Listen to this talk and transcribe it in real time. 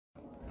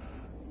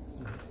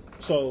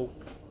So,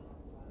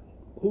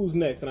 who's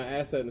next? And I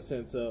asked that in the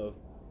sense of,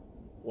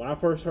 when I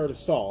first heard of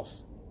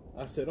Sauce,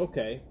 I said,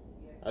 okay,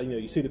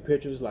 you see the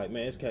pictures, like,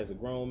 man, this guy's a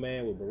grown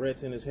man with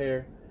barrettes in his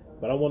hair.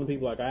 But I'm one of the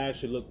people, like, I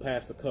actually look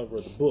past the cover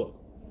of the book.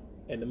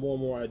 And the more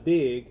and more I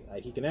dig,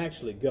 like, he can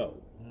actually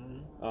go.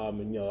 And,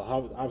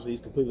 obviously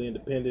he's completely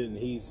independent, and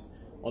he's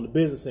on the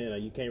business end.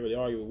 Like, you can't really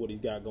argue with what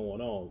he's got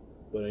going on.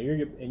 But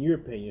in your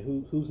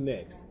opinion, who's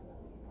next?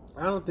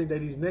 I don't think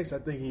that he's next. I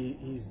think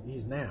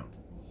he's now.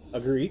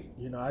 Agreed.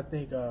 I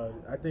think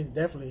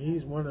definitely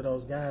he's one of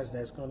those guys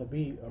that's going to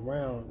be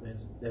around.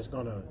 That's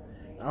going to.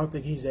 I don't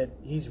think he's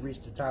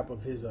reached the top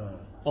of his.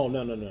 Oh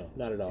no,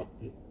 not at all.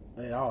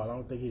 At all. I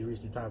don't think he's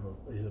reached the top of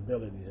his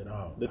abilities at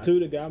all. The two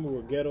that got me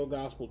were Ghetto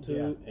Gospel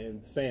 2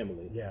 and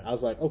Family. Yeah. I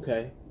was like,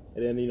 okay.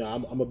 And then,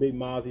 I'm a big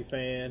Mozzie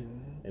fan.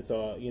 Mm-hmm. And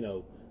so,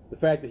 the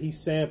fact that he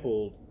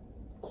sampled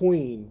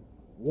Queen,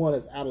 one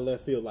is out of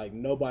left field. Like,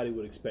 nobody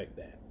would expect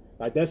that.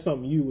 Like, that's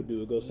something you would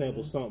do, go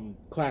sample something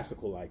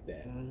classical like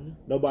that. Mm-hmm.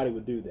 Nobody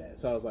would do that.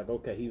 So I was like,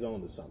 okay, he's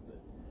on to something.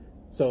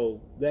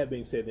 So, that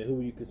being said, then who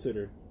would you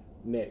consider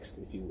next,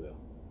 if you will?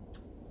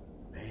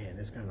 Man,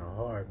 that's kind of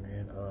hard,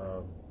 man.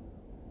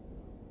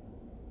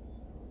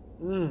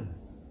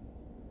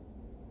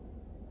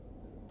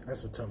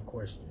 That's a tough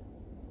question.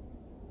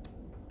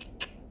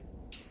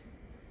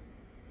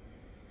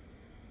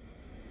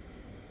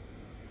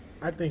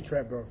 I think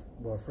Trap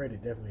Boy Freddy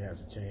definitely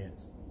has a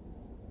chance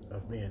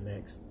of being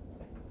next.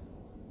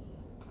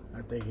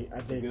 I think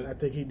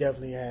he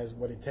definitely has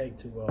what it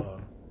takes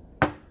to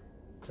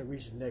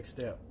reach the next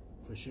step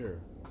for sure.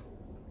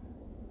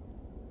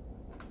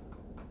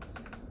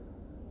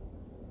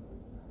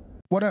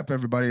 What up,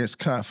 everybody? It's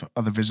Cuff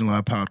of the Vision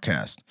Lab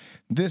Podcast.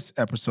 This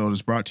episode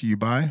is brought to you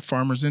by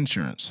Farmers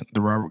Insurance,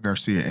 the Robert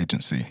Garcia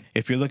Agency.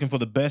 If you're looking for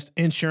the best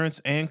insurance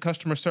and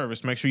customer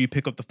service, make sure you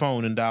pick up the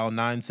phone and dial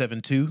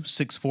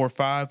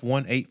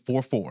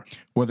 972-645-1844.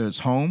 Whether it's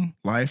home,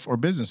 life, or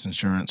business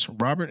insurance,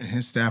 Robert and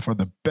his staff are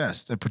the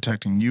best at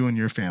protecting you and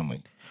your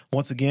family.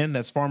 Once again,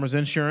 that's Farmers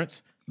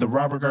Insurance, the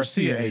Robert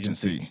Garcia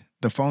Agency.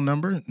 The phone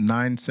number,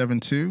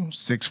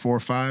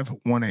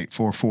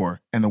 972-645-1844.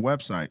 And the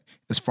website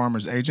is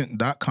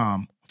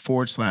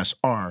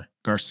farmersagent.com/R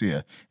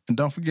Garcia. And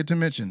don't forget to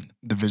mention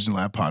the Vision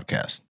Lab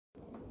Podcast.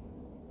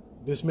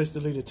 This is Mr.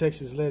 Lee, the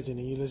Texas legend,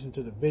 and you listen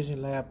to the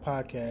Vision Lab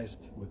Podcast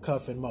with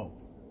Cuff and Mo.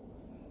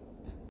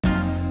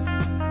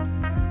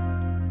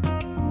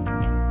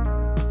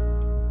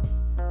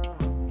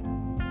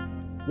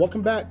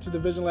 Welcome back to the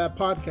Vision Lab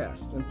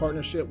Podcast in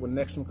partnership with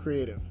Nexum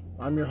Creative.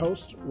 I'm your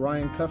host,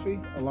 Ryan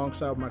Cuffey,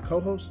 alongside my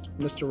co-host,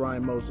 Mr.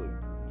 Ryan Mosley.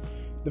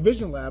 The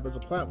Vision Lab is a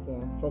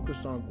platform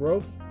focused on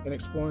growth and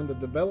exploring the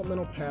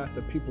developmental path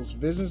of people's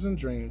visions and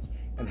dreams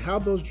and how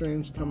those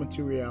dreams come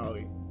into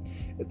reality.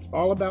 It's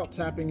all about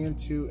tapping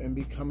into and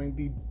becoming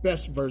the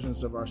best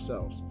versions of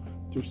ourselves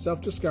through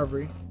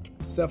self-discovery,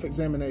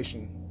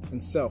 self-examination,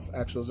 and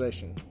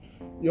self-actualization.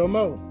 Yo,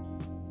 Mo,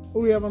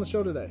 who do we have on the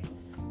show today?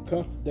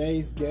 Cuff,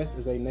 today's guest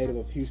is a native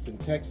of Houston,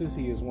 Texas.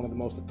 He is one of the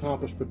most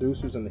accomplished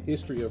producers in the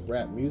history of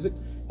rap music,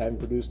 having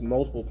produced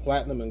multiple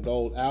platinum and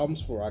gold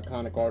albums for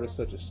iconic artists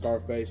such as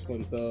Scarface,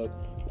 Slim Thug,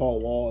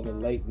 Paul Wall, and the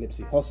late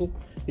Nipsey Hussle.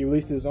 He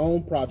released his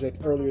own project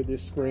earlier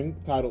this spring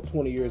titled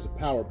 20 Years of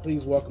Power.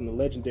 Please welcome the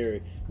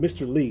legendary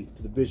Mr. Lee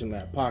to the Vision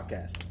Lab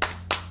Podcast.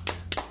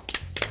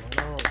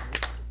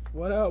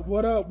 What up?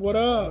 What up? What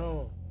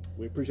up?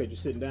 We appreciate you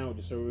sitting down with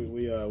us, sir.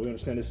 We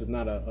understand this is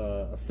not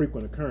a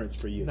frequent occurrence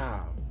for you.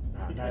 Nah,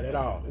 not at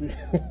all.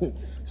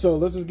 So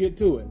let's just get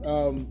to it.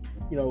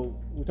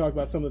 We talked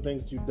about some of the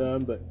things that you've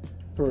done, but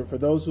for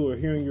those who are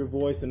hearing your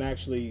voice and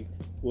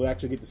will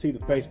actually get to see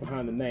the face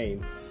behind the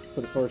name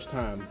for the first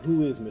time,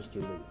 who is Mr.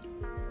 Lee?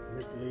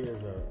 Mr. Lee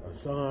is a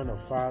son, a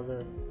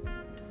father,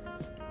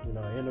 an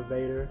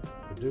innovator,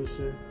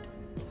 producer,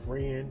 a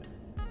friend,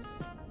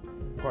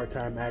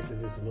 part-time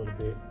activist a little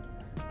bit.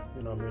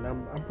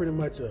 I'm pretty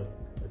much a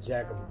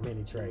jack of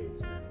many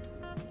trades,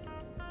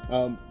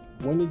 man.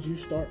 When did you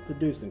start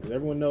producing? Because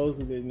everyone knows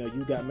that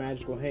you got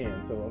magical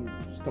hands. So I'm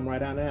just come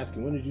right out and ask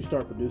you, when did you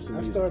start producing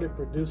music? I started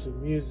producing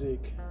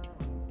music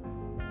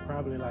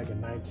probably like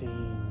in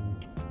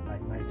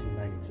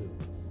 1992.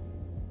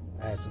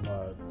 I had some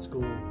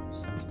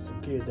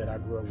some kids that I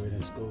grew up with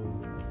in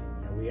school,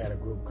 and we had a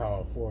group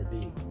called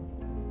 4D,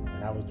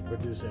 and I was the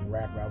producer and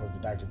rapper. I was the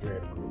Dr. Dre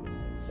of the group.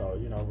 So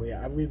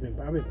I've been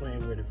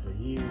playing with it for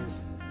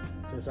years.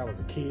 Since I was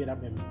a kid, I've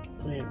been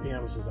playing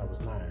piano since I was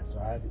 9. So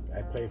I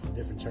played for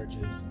different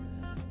churches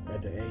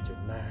at the age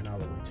of 9 all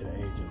the way to the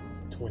age of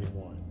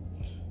 21.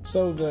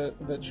 So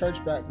the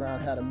church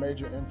background had a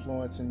major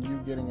influence in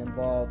you getting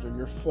involved, or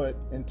your foot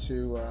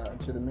into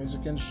the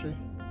music industry?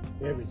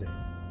 Everything.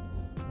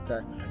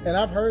 Okay. And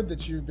I've heard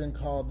that you've been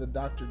called the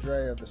Dr.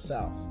 Dre of the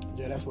South.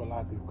 Yeah, that's what a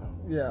lot of people call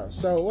me. Yeah.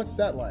 So what's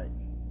that like?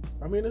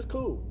 I mean, it's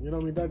cool.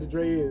 Dr.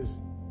 Dre is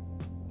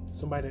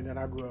somebody that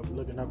I grew up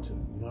looking up to.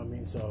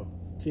 So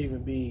to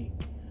even be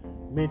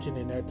mentioned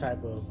in that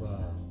type of,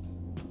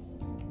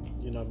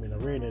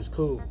 arena is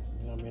cool.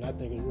 I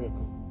think it's real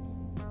cool.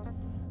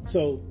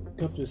 So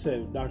Cuff just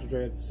said Dr.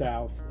 Dre at the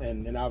South,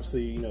 and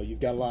obviously, you've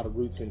got a lot of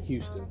roots in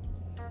Houston.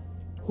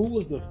 Who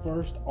was the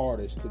first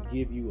artist to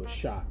give you a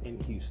shot in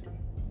Houston?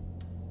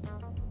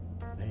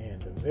 Man,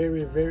 the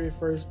very, very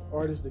first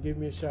artist to give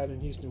me a shot in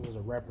Houston was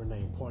a rapper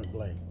named Point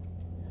Blank.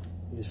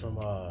 He's from,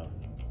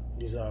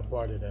 he's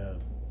part of the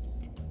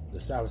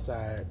South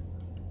Side,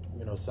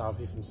 South.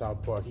 He's from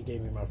South Park. He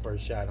gave me my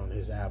first shot on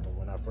his album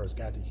when I first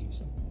got to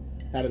Houston.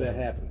 How did that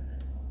happen?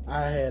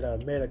 I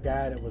had met a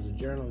guy that was a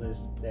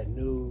journalist that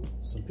knew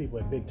some people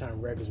at Big Time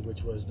Records,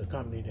 which was the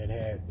company that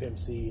had Pimp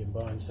C and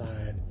Bun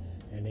signed,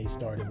 and they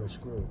started with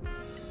Screw.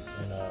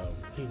 And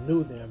he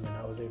knew them, and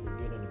I was able to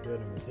get in the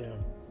building with him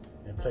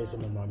and play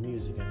some of my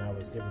music, and I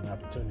was given an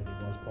opportunity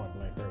once Point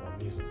Blank heard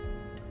my music.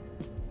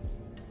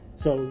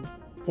 So,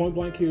 Point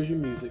Blank hears your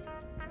music,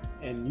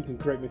 and you can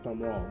correct me if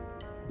I'm wrong.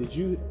 Did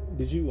you?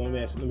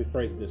 Let me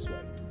phrase it this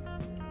way.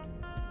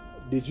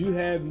 Did you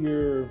have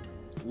your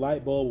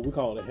light bulb, we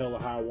call it a hell or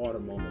high water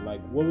moment?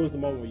 Like, what was the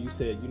moment where you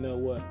said, you know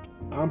what,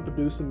 I'm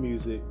producing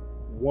music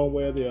one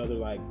way or the other,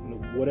 like,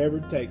 whatever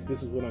it takes,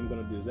 this is what I'm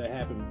going to do? Does that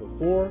happen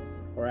before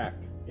or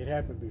after? It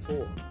happened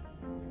before.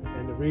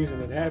 And the reason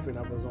it happened,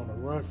 I was on a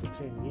run for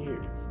 10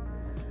 years.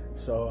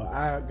 So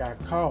I got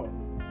caught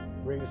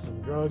bringing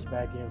some drugs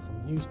back in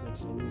from Houston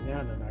to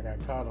Louisiana, and I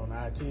got caught on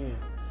I-10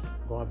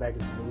 going back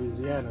into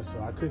Louisiana.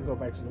 So I couldn't go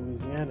back to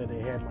Louisiana.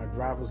 They had my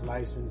driver's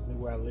license, knew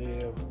where I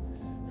lived.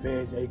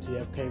 Feds,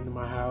 ATF came to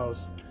my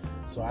house,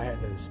 so I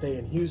had to stay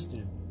in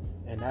Houston,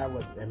 and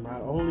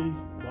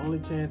the only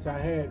chance I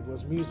had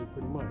was music,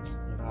 pretty much.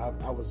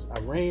 I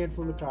ran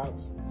from the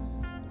cops.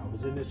 I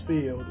was in this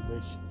field,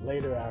 which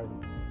later I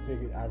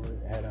figured I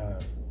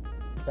had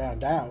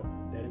found out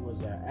that it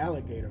was an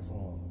alligator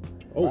farm.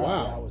 Oh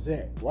wow! Where I was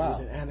at. Wow. It was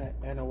in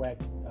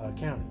Anahuac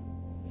County,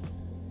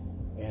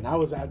 and I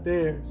was out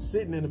there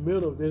sitting in the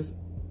middle of this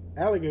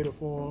alligator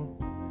farm,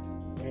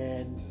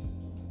 and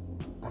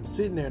I'm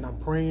sitting there and I'm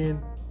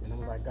praying, and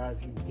I'm like, God,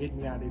 if you get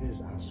me out of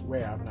this, I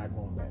swear I'm not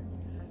going back.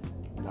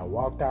 And I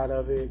walked out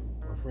of it.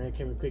 My friend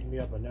came and picked me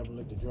up. I never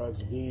looked at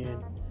drugs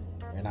again,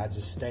 and I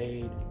just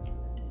stayed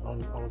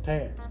on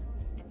task.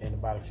 And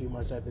about a few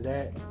months after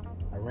that,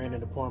 I ran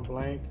into Point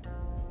Blank,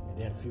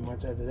 and then a few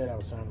months after that, I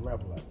was signed to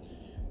Rap-A-Lot.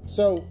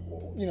 So,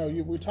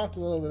 we talked a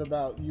little bit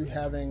about you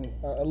having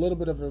a little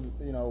bit of a,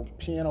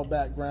 piano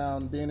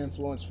background, being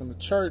influenced from the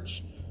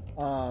church.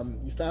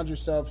 You found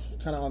yourself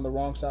kind of on the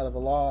wrong side of the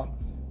law,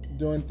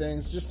 doing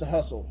things just to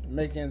hustle,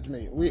 make ends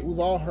meet. We've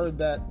all heard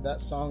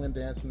that song and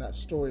dance and that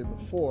story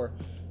before.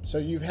 So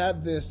you've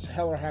had this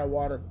hell or high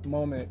water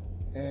moment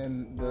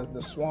in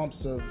the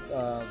swamps of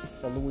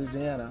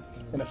Louisiana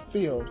in a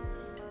field.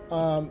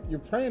 You're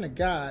praying to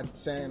God,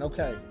 saying,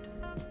 "Okay,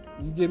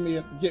 you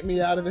get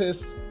me out of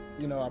this.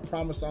 I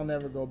promise I'll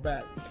never go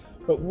back."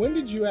 But when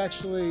did you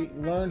actually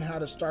learn how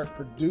to start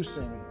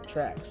producing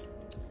tracks?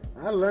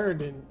 I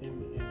learned in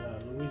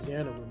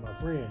Louisiana with my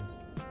friends.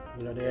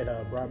 They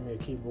had brought me a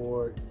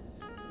keyboard,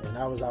 and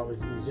I was always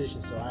the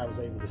musician, so I was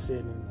able to sit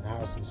in the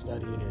house and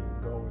study it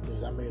and go over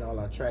things. I made all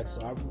our tracks,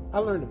 so I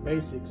learned the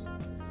basics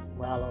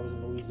while I was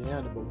in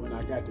Louisiana. But when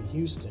I got to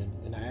Houston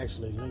and I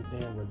actually linked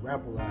in with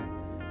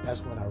Rap-A-Lot,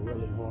 that's when I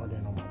really honed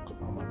in on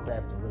my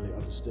craft and really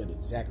understood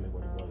exactly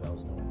what it was I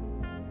was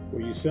doing.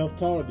 Were you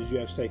self-taught, or did you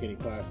actually take any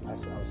classes? I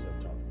was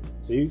self-taught.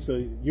 So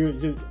you're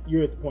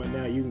at the point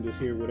now you can just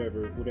hear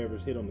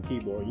whatever's hit on the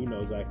keyboard. You know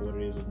exactly what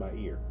it is by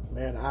ear.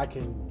 Man, I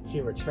can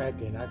hear a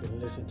track and I can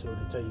listen to it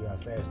and tell you how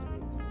fast it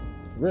is.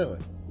 Really?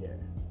 Yeah,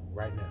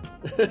 right now.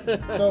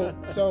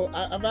 So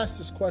I've asked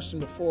this question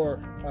before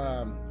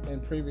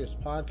in previous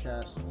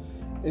podcasts.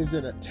 Is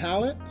it a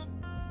talent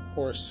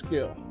or a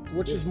skill?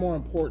 Which is more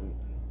important?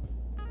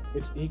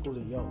 It's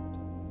equally yoked.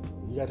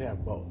 You got to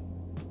have both.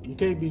 You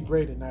can't be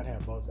great and not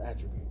have both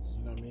attributes.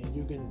 You know what I mean?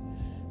 You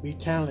can be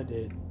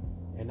talented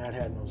and not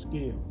have no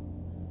skill.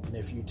 And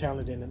if you're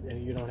talented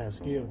and you don't have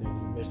skill, then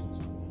you're missing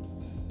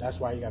something. That's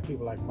why you got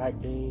people like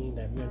Mike Dean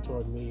that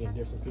mentored me and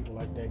different people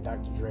like that,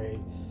 Dr. Dre.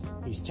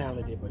 He's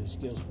talented, but he's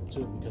skillful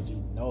too because he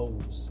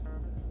knows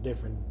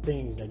different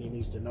things that he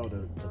needs to know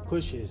to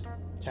push his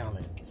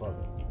talent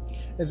further.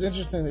 It's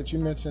interesting that you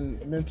mentioned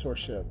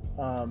mentorship.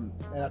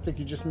 And I think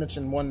you just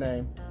mentioned one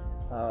name.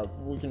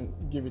 We can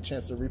give you a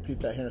chance to repeat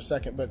that here in a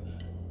second. But,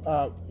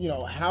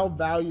 how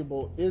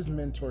valuable is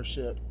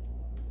mentorship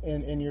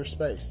in your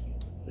space?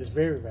 It's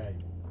very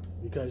valuable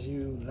because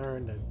you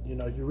learn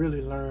you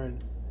really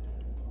learn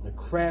the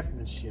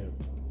craftsmanship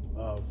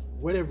of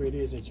whatever it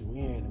is that you're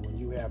in. When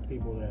you have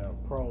people that are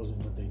pros in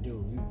what they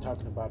do, you're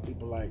talking about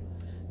people like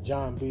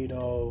John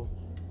Beto,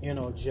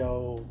 N.O.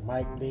 Joe,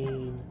 Mike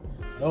Dean.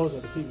 Those are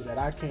the people that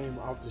I came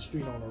off the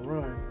street on a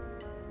run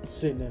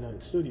sitting in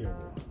a studio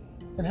room.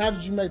 And how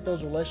did you make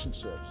those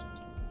relationships?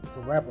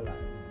 From Rap-A-Lot.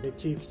 Big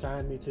Chief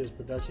signed me to his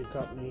production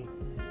company,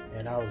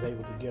 and I was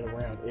able to get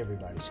around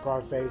everybody.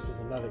 Scarface is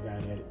another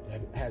guy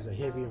that has a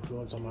heavy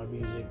influence on my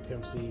music.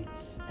 Pimp C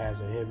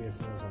has a heavy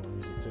influence on my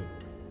music too.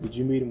 Did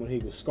you meet him when he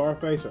was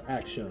Scarface or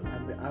Action? I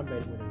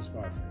met him when he was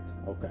Scarface.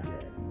 Okay.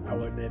 Yeah, I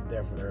wasn't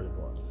there for the early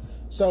part.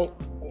 So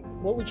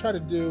what we try to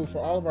do for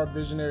all of our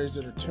visionaries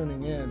that are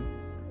tuning in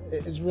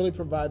it's really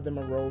provide them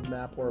a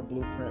roadmap or a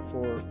blueprint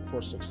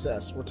for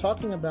success. We're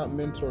talking about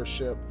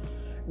mentorship.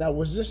 Now,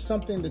 was this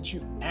something that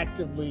you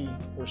actively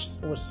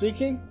were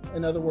seeking?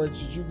 In other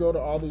words, did you go to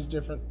all these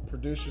different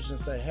producers and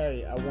say,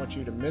 hey, I want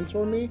you to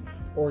mentor me?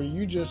 Or are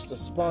you just a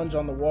sponge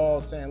on the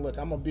wall saying, look,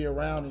 I'm going to be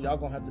around and y'all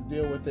going to have to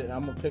deal with it and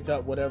I'm going to pick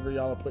up whatever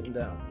y'all are putting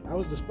down? I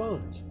was the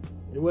sponge.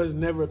 It was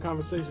never a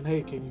conversation,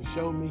 hey, can you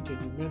show me? Can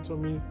you mentor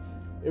me?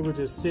 It was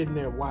just sitting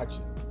there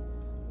watching.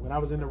 When I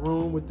was in the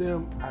room with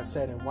them, I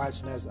sat and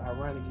watched. And that's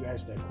ironic you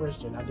asked that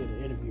question. I did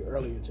an interview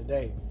earlier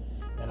today,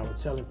 and I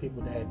was telling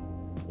people that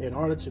in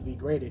order to be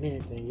great at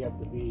anything, you have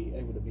to be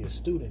able to be a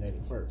student at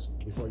it first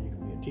before you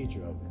can be a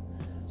teacher of it.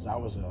 So I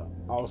was an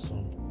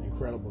awesome,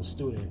 incredible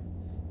student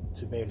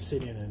to be able to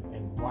sit in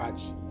and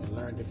watch and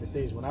learn different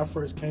things. When I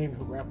first came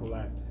to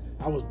Rap-A-Lot,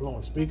 I was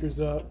blowing speakers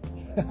up.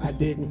 I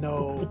didn't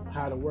know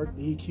how to work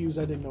the EQs.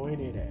 I didn't know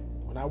any of that.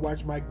 When I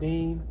watched Mike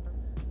Dean,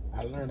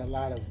 I learned a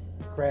lot of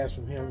crafts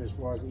from him as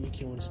far as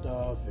EQ and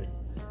stuff and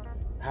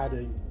how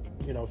to,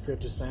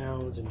 filter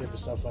sounds and different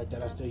stuff like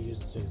that. I still use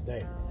it to this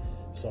day.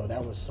 So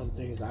that was some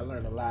things I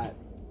learned a lot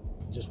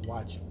just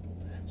watching.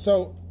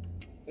 So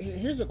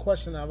here's a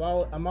question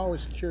I'm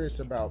always curious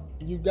about.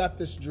 You got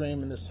this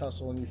dream and this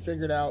hustle, and you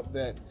figured out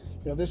that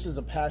this is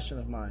a passion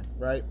of mine,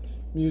 right?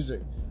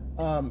 Music.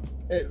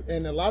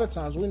 And a lot of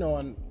times we know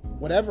in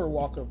whatever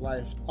walk of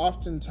life,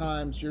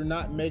 oftentimes you're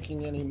not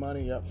making any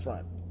money up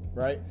front,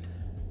 right?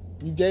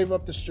 You gave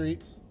up the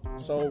streets.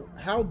 So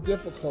how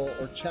difficult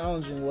or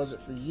challenging was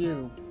it for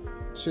you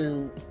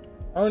to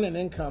earn an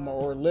income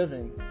or a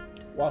living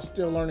while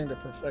still learning to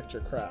perfect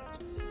your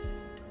craft?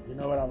 You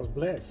know what? I was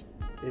blessed.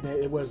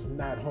 It was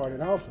not hard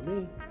at all for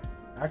me.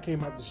 I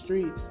came out the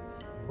streets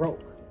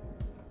broke.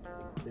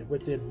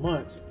 Within a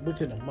month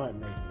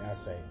maybe, I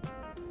say.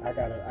 I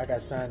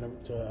got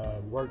signed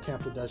to Word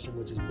Camp Production,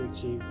 which is Big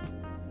Chief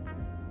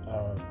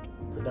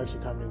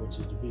production company, which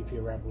is the VP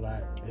of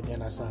Rap-A-Lot, and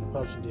then I signed a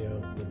publishing deal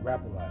with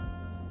Rap-A-Lot.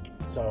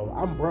 So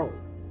I'm broke.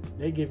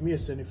 They give me a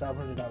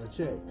 $7,500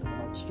 check coming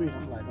out the street.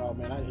 I'm like, oh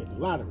man, I hit the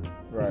lottery.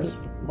 Right. This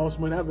is the most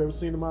money I've ever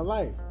seen in my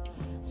life.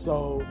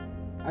 So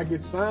I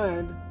get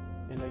signed,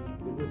 and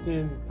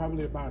within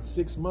probably about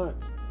 6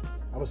 months,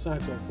 I was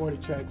signed to a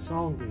 40-track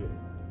song deal.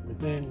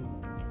 Within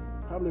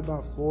probably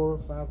about 4 or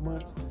 5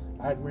 months,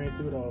 I had ran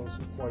through those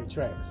 40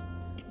 tracks.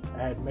 I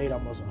had made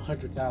almost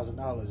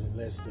 $100,000 in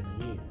less than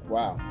a year.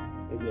 Wow.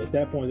 Is it at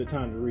that point the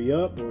time to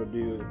re-up, or do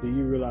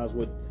you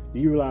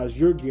realize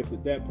your gift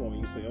at that point?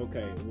 You say,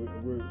 okay,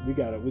 we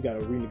gotta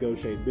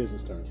renegotiate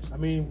business terms. I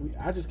mean,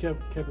 I just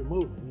kept it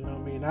moving. You know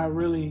what I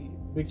mean?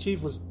 Big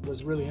Chief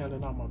was really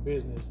handling all my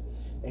business,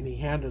 and he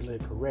handled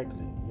it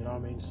correctly. You know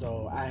what I mean?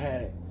 So I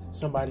had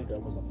somebody that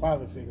was a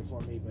father figure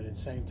for me, but at the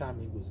same time,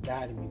 he was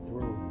guiding me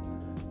through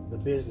the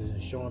business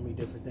and showing me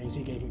different things.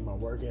 He gave me my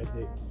work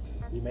ethic.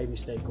 He made me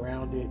stay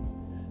grounded.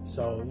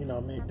 So,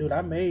 dude,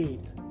 I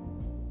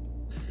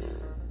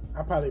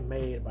probably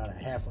made about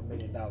 $500,000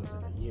 in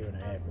a year and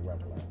a half at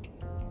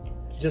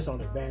Rap-A-Lot, just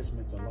on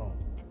advancements alone.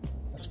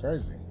 That's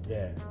crazy.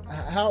 Yeah.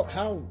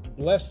 How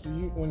blessed do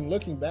you, when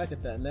looking back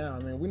at that now?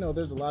 I mean, we know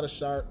there's a lot of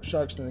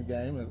sharks in the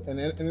game and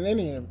in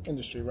any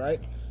industry,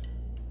 right?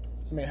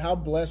 I mean, how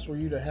blessed were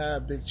you to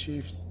have Big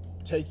Chief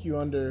take you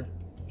under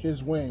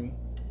his wing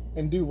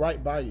and do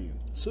right by you?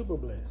 Super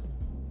blessed.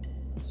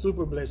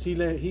 Super blessed.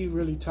 He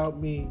really taught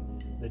me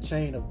the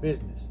chain of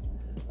business.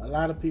 A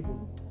lot of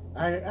people,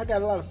 I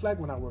got a lot of flack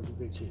when I worked with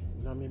Big Chief.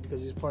 You know what I mean?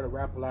 Because he's part of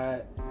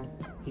Rap-A-Lot.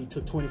 He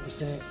took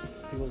 20%.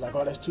 He was like,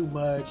 oh, that's too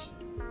much.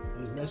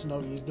 He's messing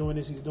over. He's doing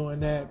this. He's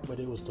doing that. But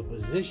it was the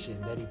position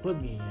that he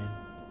put me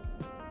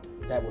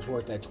in that was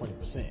worth that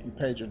 20%. You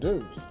paid your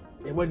dues.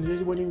 It wasn't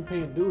even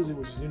paying dues. It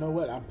was just, you know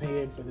what? I'm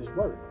paying for this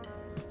work.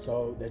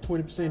 So that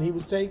 20% he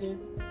was taking,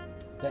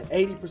 that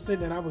 80%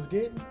 that I was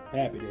getting,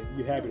 You're happy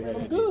to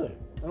have that.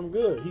 I'm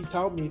good. He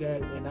taught me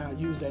that, and I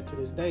use that to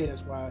this day.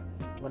 That's why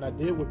when I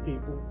deal with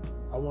people,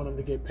 I want them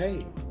to get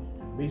paid.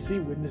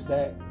 BC witnessed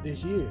that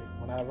this year.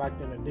 When I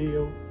locked in a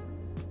deal,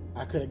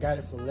 I could have got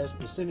it for less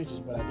percentages,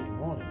 but I didn't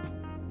want it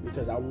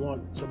because I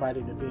want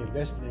somebody to be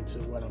invested into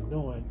what I'm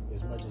doing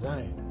as much as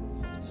I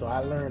am. So I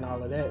learned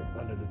all of that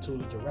under the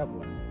tutelage of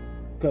Rap-A-Lot.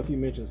 Cuff, you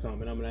mentioned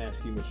something, and I'm going to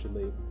ask you, Mr.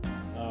 Lee.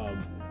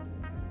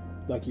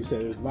 Like you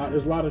said, there's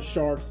a lot of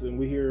sharks, and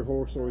we hear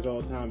horror stories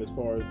all the time as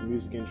far as the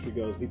music industry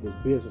goes. People's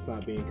business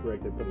not being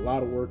correct. They put a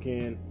lot of work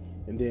in,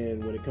 and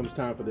then when it comes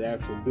time for the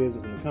actual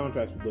business and the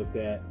contracts we looked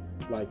at,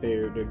 like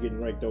they're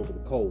getting raked over the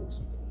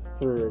coals.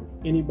 For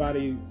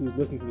anybody who's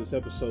listening to this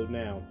episode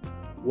now,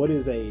 what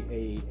is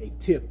a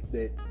tip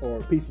that, or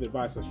a piece of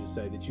advice, I should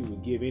say, that you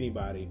would give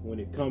anybody when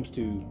it comes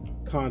to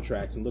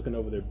contracts and looking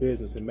over their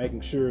business and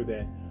making sure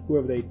that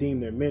whoever they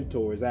deem their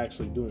mentor is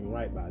actually doing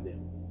right by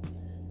them?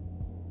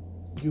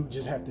 You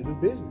just have to do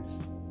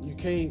business. You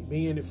can't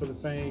be in it for the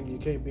fame. You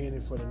can't be in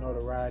it for the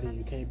notoriety.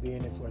 You can't be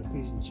in it for the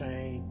piece and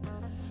chain.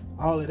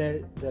 All of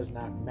that does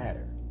not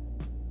matter.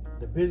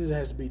 The business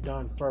has to be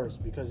done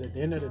first, because at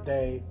the end of the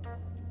day,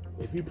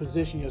 if you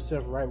position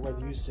yourself right, whether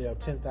you sell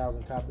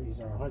 10,000 copies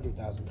or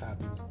 100,000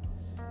 copies,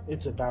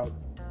 it's about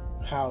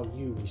how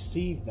you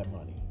receive the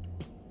money.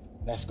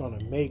 that's going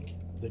to make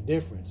the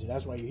difference. And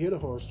that's why you hear the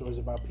horror stories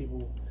about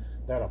people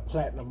that are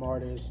platinum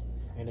artists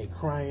and they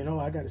crying, oh,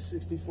 I got a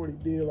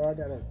 60-40 deal, or I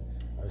got a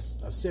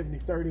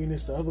 70-30 and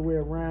it's the other way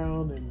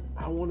around, and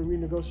I want to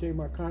renegotiate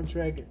my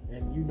contract,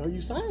 and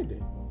you signed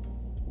it.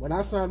 When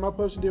I signed my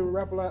publishing deal with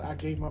Rap-A-Lot, I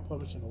gave my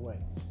publishing away.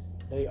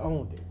 They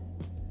owned it.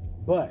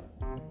 But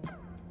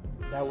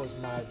that was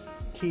my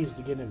keys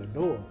to get in the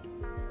door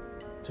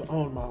to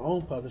own my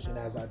own publishing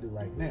as I do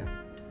right now.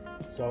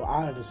 So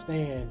I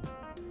understand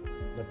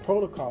the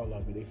protocol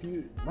of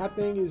it. My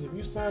thing is, if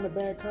you sign a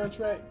bad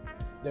contract,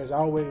 there's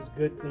always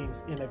good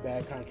things in a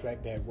bad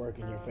contract that work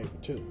in your favor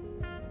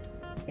too.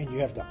 And you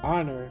have to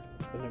honor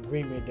an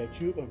agreement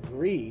that you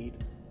agreed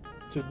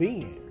to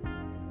be in,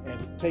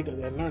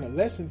 and learn a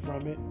lesson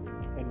from it,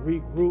 and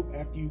regroup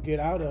after you get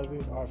out of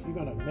it. Or if you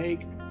want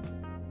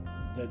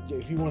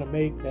to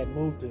make that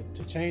move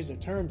to change the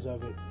terms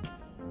of it,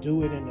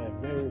 do it in a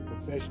very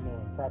professional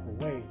and proper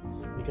way,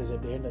 because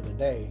at the end of the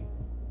day,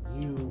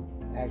 you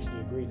actually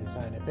agreed to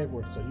sign that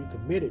paperwork, so you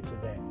committed to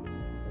that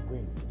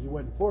agreement. You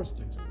wasn't forced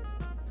into it.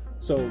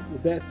 So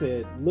with that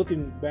said,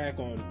 looking back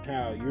on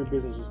how your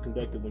business was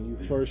conducted when you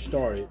first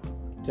started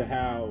to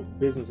how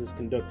business is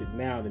conducted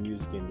now in the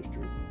music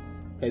industry,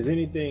 has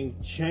anything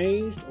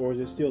changed, or is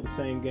it still the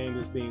same game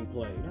that's being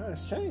played? No,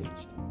 it's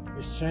changed.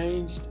 It's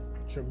changed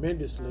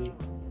tremendously,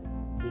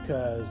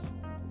 because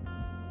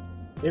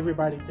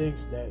everybody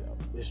thinks that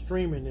the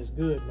streaming is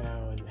good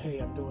now, and hey,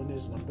 I'm doing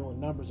this and I'm doing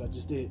numbers. I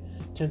just did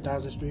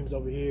 10,000 streams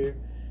over here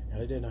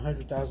and I did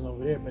 100,000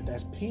 over there, but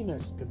that's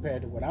peanuts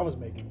compared to what I was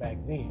making back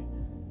then.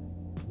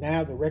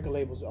 Now the record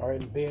labels are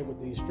in bed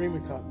with these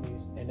streaming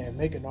companies, and they're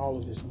making all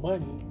of this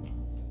money,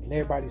 and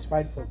everybody's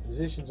fighting for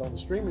positions on the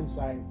streaming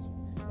sites,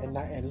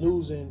 and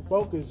losing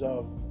focus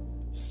of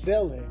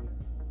selling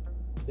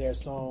their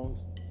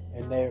songs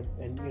and their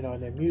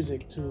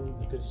music to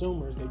the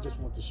consumers. They just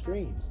want the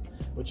streams,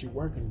 but you're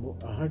working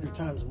 100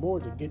 times more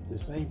to get the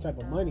same type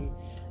of money.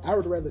 I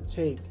would rather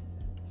take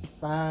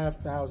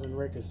 5,000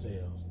 record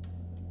sales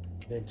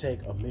than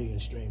take 1 million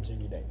streams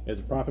any day. Is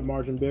the profit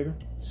margin bigger?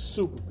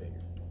 Super bigger.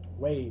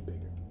 Way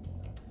bigger.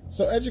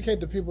 So educate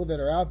the people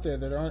that are out there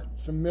that aren't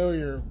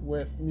familiar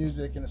with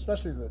music, and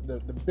especially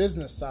the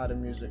business side of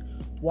music.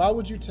 Why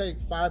would you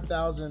take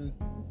 5,000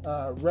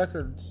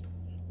 records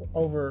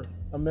over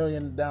 1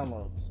 million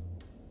downloads?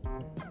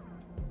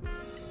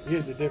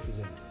 Here's the difference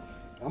in it.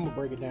 I'm gonna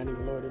break it down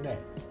even lower than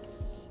that.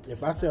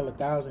 If I sell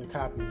 1,000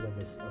 copies of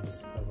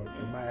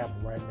my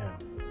album right now,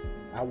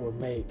 I will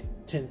make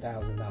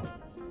 $10,000.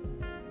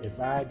 If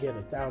I get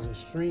 1,000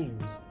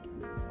 streams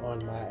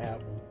on my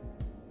album,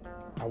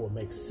 I will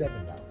make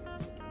 $7.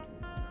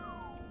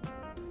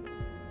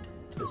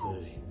 It's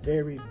a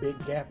very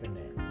big gap in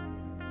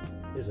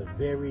that. It's a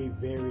very,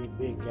 very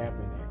big gap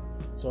in that.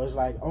 So it's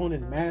like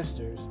owning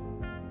masters.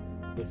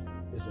 It's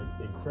an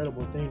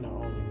incredible thing to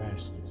own your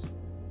masters,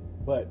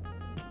 but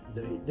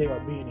they are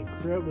being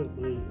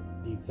incredibly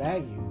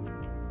devalued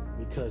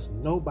because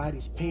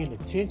nobody's paying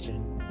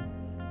attention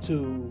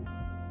to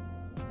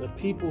the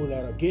people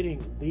that are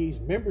getting these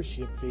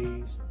membership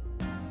fees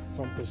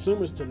from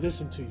consumers to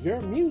listen to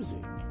your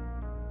music.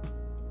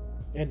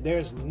 And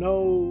there's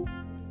no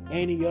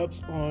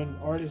ante-ups on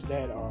artists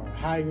that are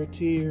higher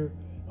tier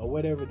or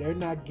whatever. They're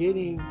not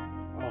getting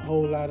a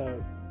whole lot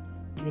of,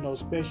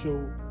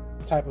 special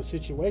type of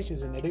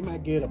situations in there. They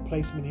might get a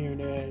placement here and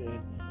there,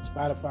 and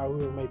Spotify,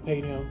 whoever may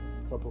pay them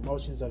for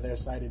promotions of their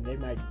site, and they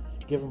might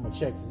give them a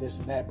check for this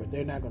and that, but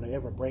they're not going to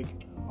ever break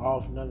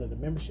off none of the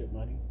membership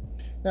money.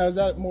 Now, is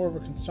that more of a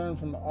concern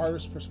from the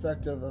artist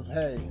perspective of,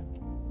 hey,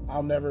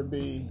 I'll never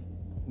be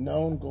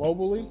known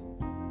globally?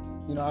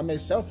 I may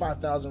sell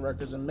 5,000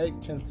 records and make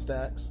 10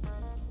 stacks,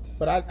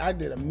 but I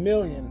did 1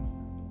 million,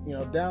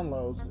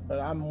 downloads, but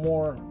I'm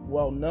more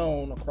well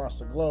known across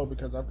the globe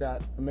because I've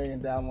got 1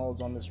 million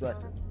downloads on this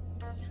record.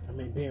 I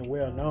mean, being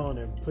well known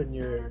and putting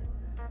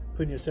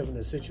yourself in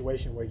a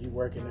situation where you're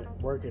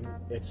working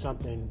at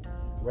something,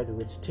 whether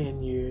it's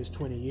 10 years,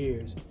 20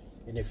 years,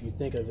 and if you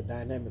think of the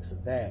dynamics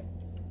of that,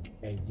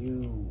 and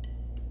you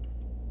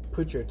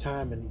put your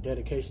time and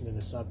dedication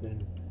into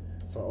something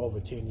for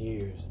over 10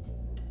 years,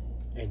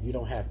 and you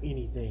don't have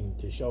anything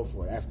to show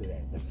for it after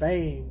that, the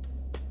fame.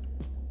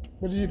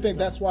 But do you think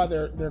that's why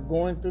they're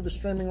going through the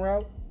streaming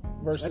route?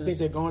 Versus, I think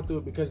they're going through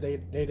it because they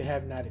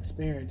have not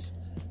experienced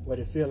what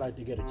it feels like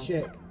to get a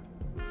check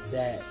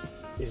that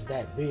is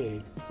that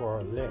big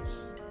for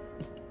less.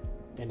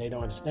 And they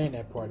don't understand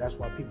that part. That's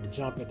why people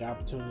jump at the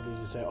opportunities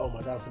and say, oh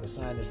my God, I'm finna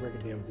sign this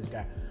record deal with this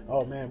guy.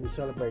 Oh man, we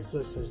celebrate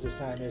such just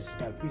signed this. He's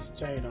got a piece of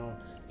chain on,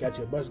 got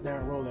your bust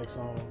down Rolex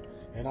on,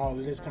 and all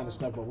of this kind of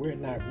stuff. But we're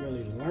not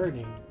really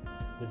learning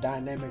the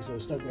dynamics of the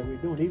stuff that we're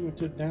doing, even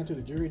down to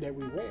the jewelry that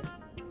we wear.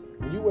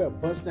 When you wear a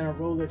bust down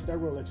Rolex, that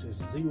Rolex is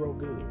zero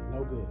good,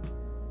 no good.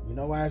 You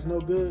know why it's no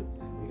good?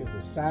 Because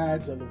the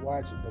sides of the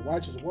watch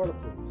is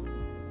waterproof.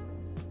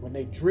 When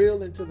they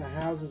drill into the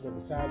houses of the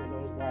side of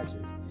those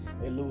watches,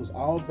 they lose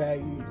all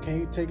value. You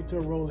can't take it to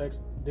a Rolex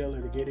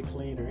dealer to get it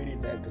cleaned or any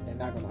of that because they're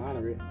not going to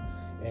honor it.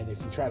 And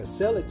if you try to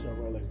sell it to a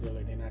Rolex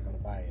dealer, they're not going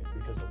to buy buy it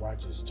because the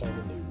watch is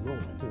totally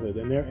ruined.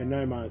 In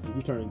their minds,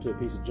 you turn into a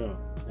piece of junk.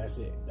 That's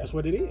it. That's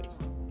what it is.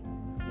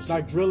 It's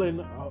like drilling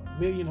a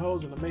million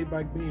holes in a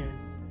Maybach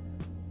Benz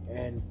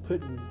and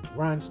putting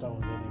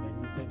rhinestones in it,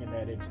 and you thinking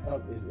that it's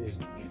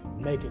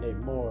making it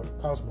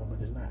cost more,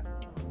 but it's not.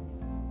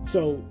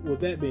 So,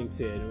 with that being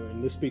said,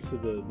 and this speaks to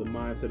the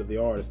mindset of the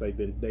artist, they've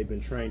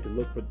been trained to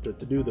look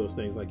to do those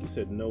things. Like you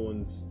said, no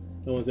one's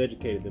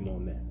educated them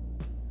on that.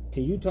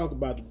 Can you talk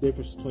about the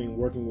difference between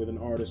working with an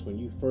artist when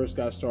you first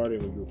got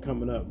started, when you were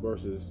coming up,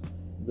 versus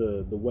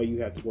the way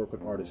you have to work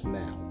with artists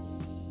now?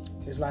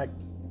 It's like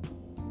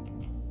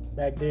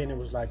back then it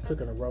was like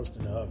cooking a roast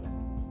in the oven.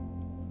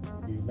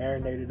 You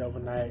marinate it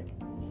overnight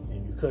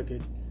and you cook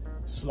it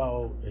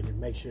slow and you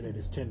make sure that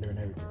it's tender and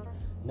everything.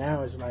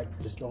 Now it's like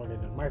just throwing it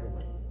in the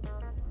microwave.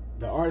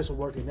 The artists are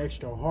working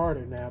extra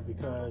harder now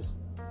because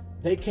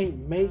they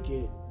can't make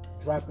it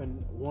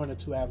dropping 1 or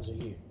 2 albums a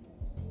year,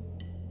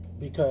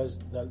 because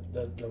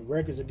the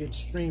records are getting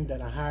streamed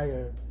at a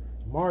higher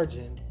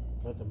margin,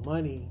 but the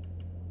money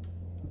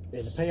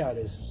and the payout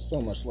is so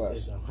much less.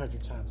 Is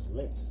 100 times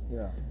less.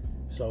 Yeah.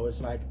 So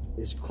it's like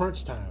it's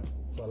crunch time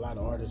for a lot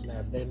of artists now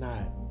if they're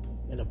not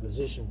in a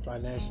position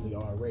financially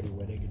already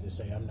where they could just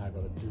say, I'm not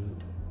going to do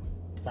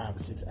 5 or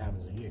 6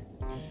 albums a year.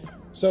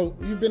 So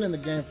you've been in the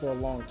game for a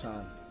long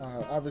time,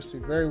 obviously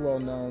very well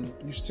known.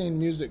 You've seen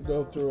music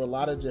go through a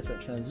lot of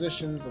different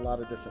transitions, a lot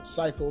of different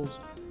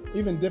cycles,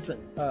 even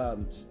different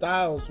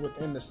styles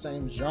within the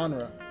same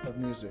genre of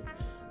music.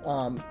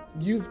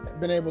 You've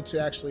been able to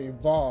actually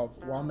evolve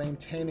while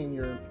maintaining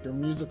your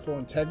musical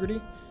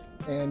integrity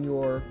and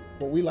your,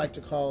 what we like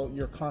to call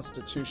your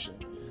constitution.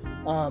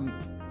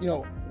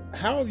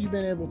 How have you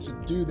been able to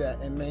do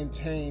that and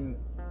maintain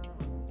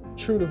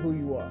true to who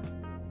you are?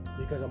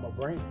 Because I'm a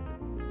brand.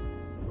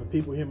 When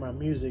people hear my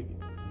music,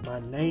 my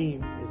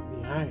name is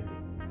behind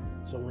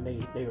it. So when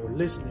they are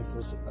listening for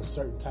a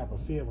certain type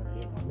of feel when they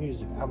hear my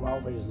music, I've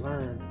always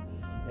learned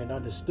and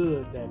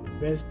understood that the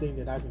best thing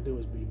that I can do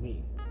is be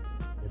me.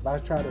 If I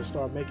try to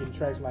start making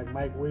tracks like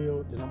Mike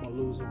Will, then I'm going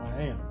to lose who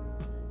I am.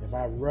 If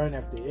I run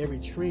after every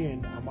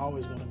trend, I'm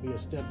always going to be a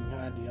step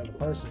behind the other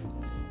person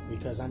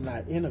because I'm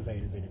not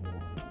innovative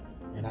anymore.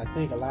 And I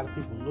think a lot of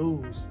people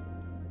lose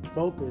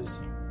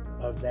focus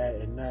of that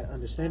and not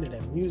understanding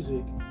that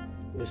music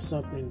is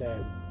something that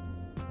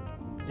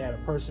a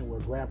person will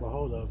grab a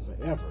hold of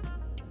forever.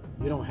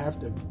 You don't have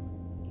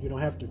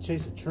to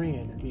chase a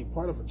trend and be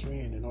part of a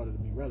trend in order to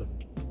be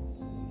relevant.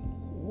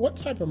 What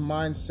type of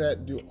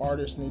mindset do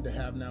artists need to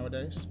have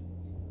nowadays?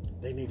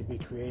 They need to be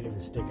creative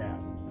and stick out,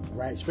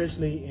 right?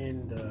 Especially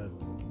in the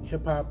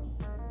hip hop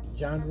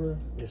genre.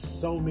 There's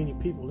so many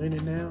people in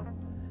it now,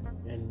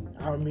 and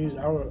our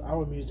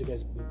music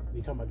has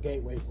become a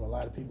gateway for a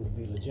lot of people to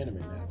be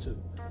legitimate now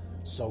too.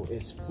 So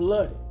it's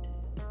flooded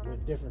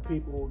with different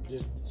people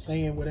just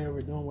saying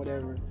whatever, doing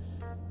whatever.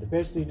 The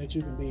best thing that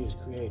you can be is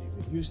creative.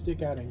 If you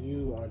stick out and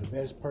you are the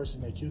best person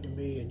that you can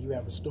be, and you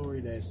have a story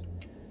that's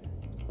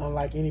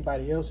unlike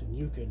anybody else, and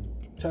you can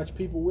touch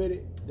people with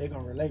it, they're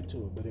gonna relate to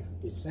it. But if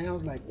it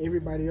sounds like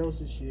everybody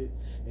else's shit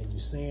and you're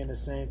saying the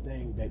same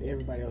thing that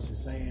everybody else is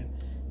saying,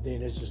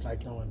 then it's just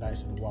like throwing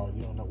dice in the wall.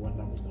 You don't know what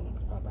number's gonna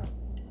pop out.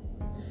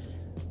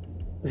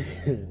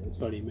 It's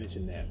funny you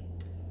mentioned that.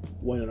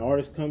 When an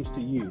artist comes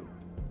to you,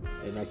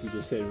 and like you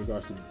just said in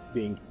regards to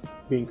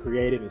being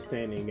creative and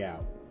standing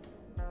out,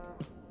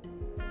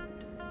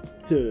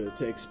 to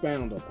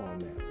expound upon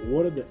that,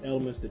 what are the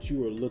elements that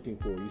you are looking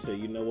for? You say,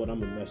 you know what, I'm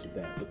gonna mess with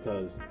that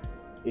because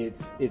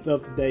it's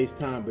of today's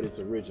time, but it's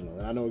original.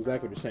 And I know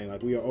exactly what you're saying.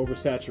 Like, we are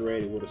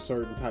oversaturated with a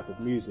certain type of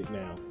music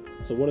now.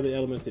 So what are the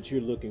elements that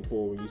you're looking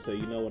for when you say,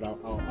 you know what,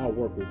 I'll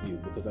work with you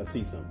because I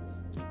see something?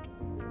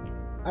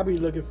 I be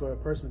looking for a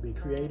person to be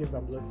creative.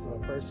 I'm looking for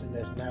a person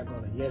that's not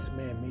going to yes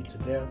man me to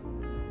death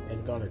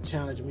and going to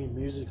challenge me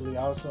musically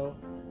also,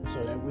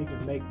 so that we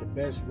can make the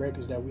best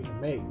records that we can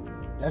make.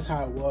 That's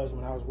how it was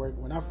when I was working.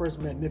 When I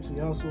first met Nipsey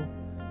Hussle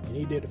and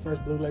he did the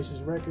first Blue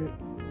Laces record,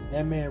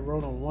 that man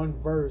wrote on one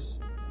verse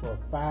for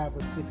 5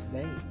 or 6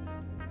 days.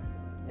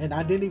 And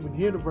I didn't even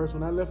hear the verse.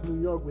 When I left New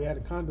York, we had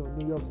a condo in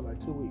New York for like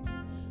 2 weeks.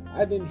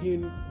 I didn't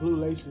hear Blue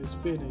Laces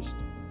finished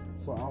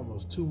for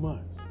almost 2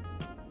 months.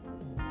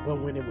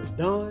 But when it was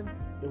done,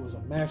 it was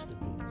a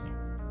masterpiece.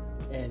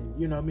 And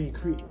you know what I mean?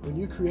 When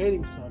you're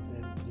creating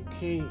something, you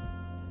can't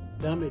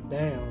dumb it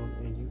down,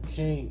 and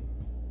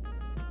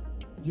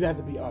you have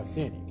to be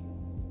authentic.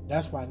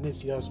 That's why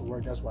Nipsey Hussle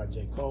worked. That's why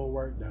J. Cole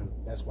worked.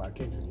 That's why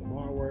Kendrick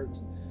Lamar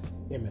works.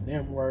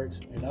 Eminem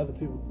works. And other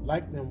people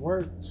like them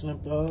work. Slim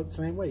Thug,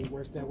 same way. He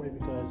works that way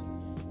because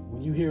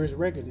when you hear his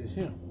records, it's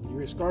him. When you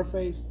hear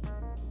Scarface,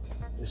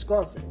 it's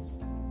Scarface.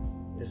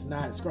 It's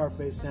not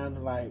Scarface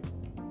sounding like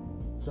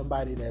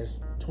somebody that's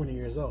 20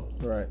 years old.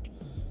 Right.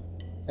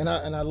 And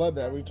I love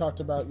that. We talked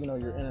about,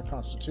 your inner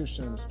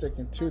constitution and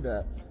sticking to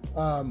that.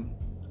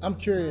 I'm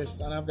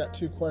curious, and I've got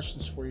 2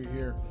 questions for you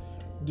here.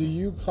 Do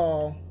you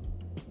call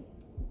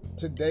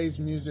today's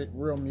music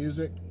real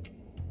music,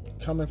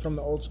 coming from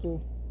the old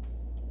school?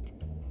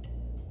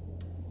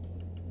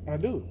 I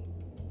do.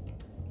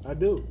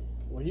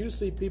 When you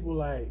see people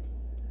like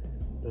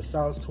the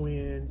Sauce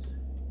Twins,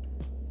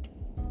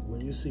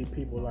 when you see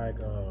people like,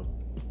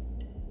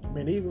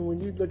 even when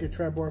you look at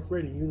Trap Bar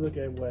Freddy, you look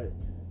at what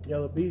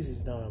Yella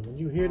Beezy's done. When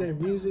you hear their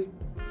music,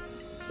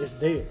 it's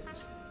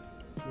theirs.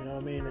 You know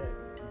what I mean?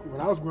 When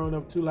I was growing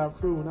up, 2 Live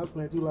Crew, when I was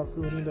playing 2 Live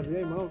Crew in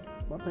NWA,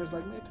 my parents were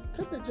like, man,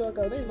 cut that junk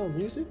out. There ain't no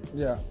music.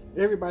 Yeah.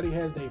 Everybody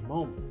has their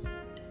moments,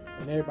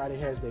 and everybody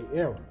has their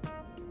era.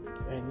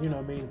 And you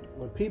know what I mean?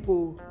 When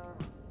people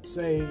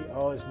say,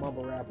 oh, it's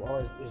mumble rap, or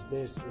it's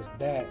this, it's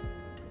that,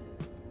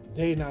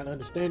 they not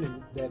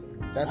understanding that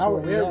That's our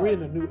what we era, are. we're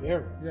in a new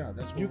era. Yeah,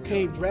 that's what You we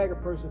can't drag a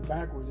person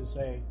backwards and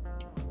say,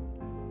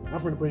 I'm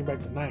going to bring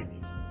back the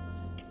 90s.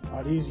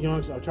 These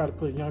youngsters, I try to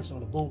put a youngster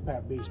on a boom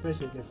bap beat,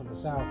 especially if they're from the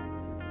South.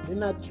 They're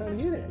not trying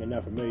to hear that. They're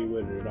not familiar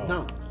with it at all.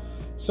 No.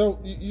 So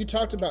you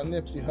talked about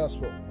Nipsey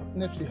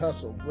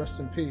Hussle, rest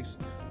in peace.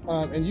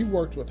 And you've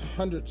worked with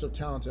hundreds of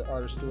talented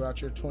artists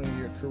throughout your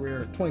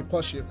 20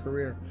 plus year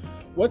career.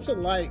 What's it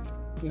like,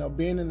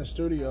 being in the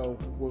studio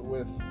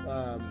with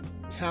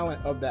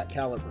talent of that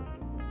caliber?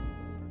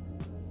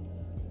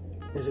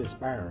 It's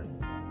inspiring.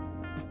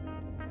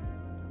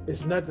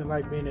 It's nothing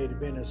like being able to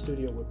be in a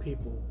studio with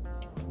people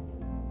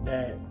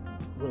that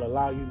will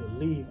allow you to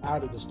leave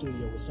out of the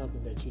studio with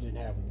something that you didn't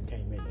have when you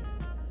came in there.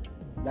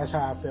 That's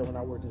how I felt when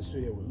I worked in the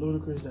studio with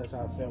Ludacris. That's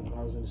how I felt when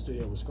I was in the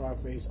studio with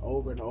Scarface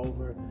over and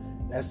over.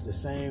 That's the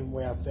same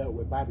way I felt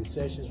with Bobby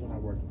Sessions when I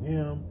worked with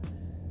him.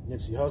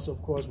 Nipsey Hussle,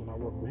 of course, when I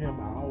worked with him,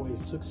 I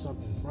always took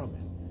something from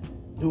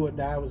it. Do or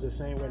Die was the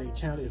same way they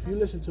challenged. If you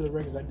listen to the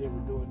records I did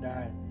with Do or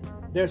Die,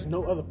 there's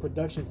no other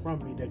production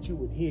from me that you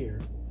would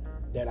hear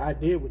that I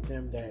did with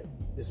them that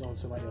is on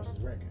somebody else's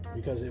record,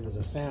 because it was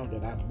a sound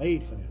that I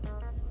made for them.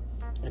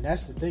 And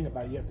that's the thing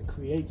about it. You have to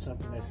create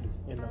something that's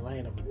in the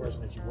lane of the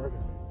person that you're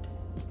working with.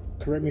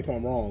 Correct me if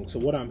I'm wrong. So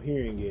what I'm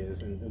hearing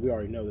is, and we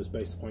already know this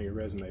based upon your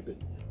resume, but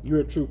you're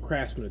a true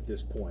craftsman at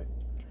this point.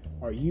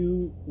 Are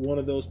you one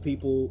of those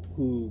people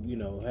who,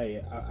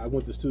 hey, I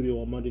went to the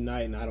studio on Monday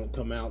night and I don't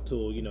come out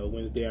till,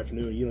 Wednesday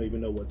afternoon, and you don't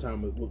even know what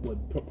time,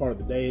 what part of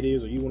the day it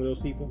is? Are you one of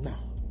those people? No.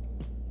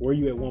 Were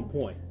you at one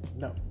point?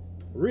 No.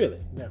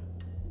 Really? Never.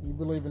 You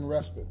believe in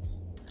respites?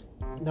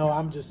 No,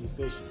 I'm just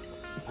efficient.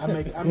 I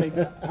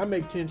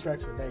make 10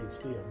 tracks a day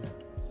still now.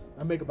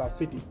 I make about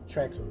 50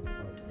 tracks in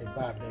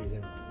 5 days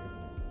every day.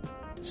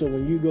 So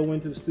when you go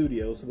into the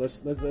studio, so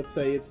let's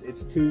say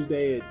it's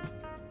Tuesday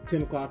at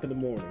 10 o'clock in the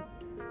morning.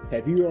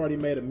 Have you already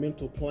made a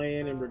mental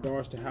plan in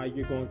regards to how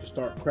you're going to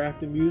start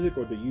crafting music,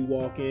 or do you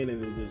walk in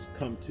and it just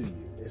come to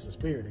you? It's a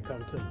spirit that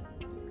comes to me.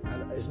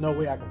 There's no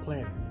way I can plan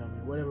it. You know what I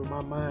mean? Whatever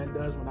my mind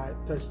does when I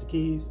touch the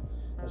keys,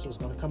 that's what's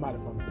going to come out.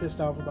 If I'm pissed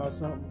off about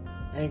something,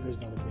 anger is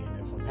going to be in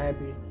there. If I'm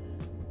happy,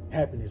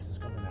 happiness is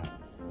coming out.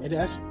 And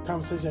that's a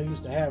conversation I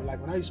used to have. Like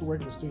when I used to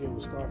work in the studio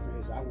with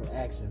Scarface, I would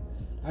ask him,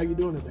 how you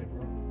doing today,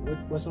 bro?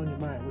 What's on your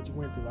mind? What you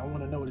went through? I want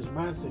to know what his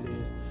mindset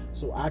is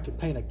so I can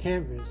paint a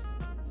canvas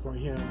for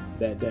him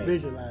That to day.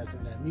 visualize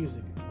in that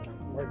music when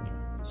I'm working with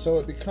him. So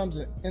it becomes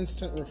an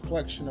instant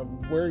reflection of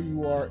where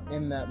you are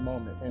in that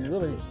moment and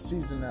really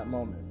seizing that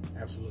moment.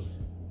 Absolutely.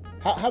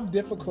 How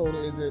difficult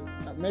is it?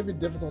 Maybe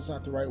difficult is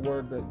not the right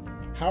word, but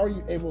how are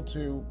you able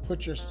to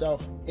put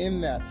yourself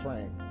in that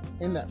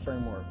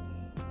framework?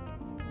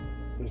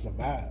 It's a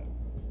vibe.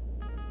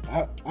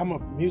 I'm a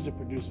music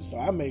producer, so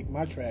I make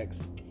my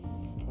tracks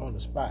on the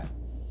spot.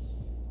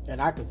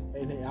 And I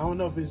don't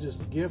know if it's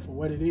just a gift or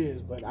what it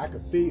is, but I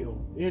can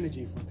feel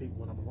energy from people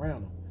when I'm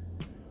around them.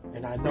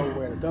 And I know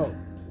where to go.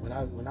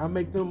 When I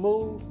make them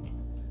move,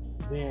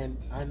 then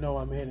I know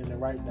I'm heading in the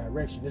right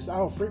direction. It's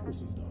all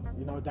frequencies though.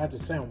 Not to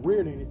sound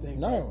weird or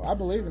anything. No, I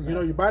believe in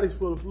that. Your body's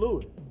full of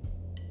fluid.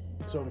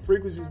 So the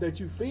frequencies that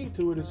you feed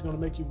to it is going to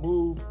make you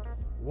move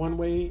one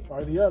way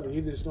or the other.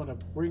 Either it's going to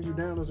bring you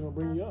down or it's going to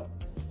bring you up.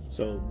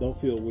 So don't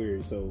feel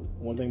weird. So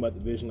one thing about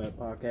the Vision Lab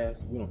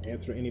podcast, we don't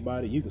answer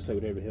anybody. You can say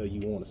whatever the hell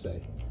you want to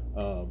say.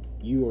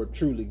 You are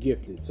truly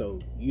gifted, so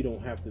you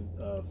don't have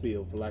to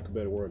feel, for lack of a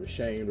better word,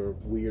 ashamed or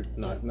weird.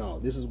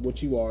 No, this is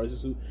what you are.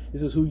 This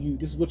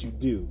is what you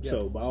do. Yeah.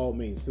 So by all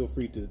means, feel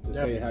free to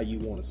say it how you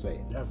want to say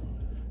it.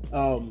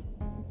 Definitely.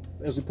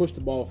 As we push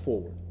the ball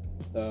forward,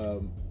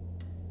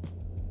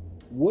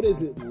 what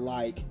is it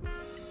like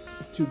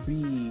to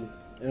be,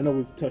 and I know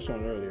we've touched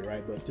on it earlier,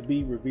 right? But to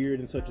be revered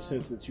in such a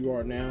sense that you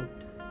are now,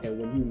 and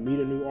when you meet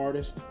a new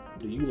artist,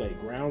 do you lay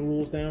ground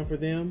rules down for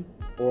them?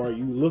 Or are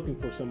you looking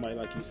for somebody,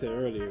 like you said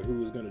earlier,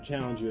 who is going to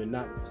challenge you and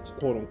not,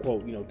 quote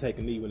unquote, take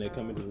a knee when they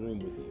come into the room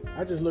with you?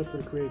 I just look for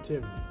the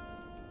creativity.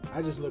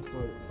 I just look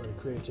for the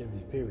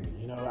creativity, period.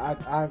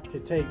 I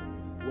could take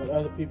what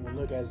other people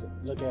look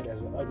at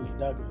as an ugly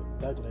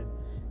duckling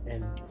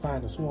and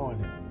find a swan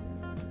in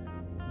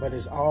it. But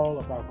it's all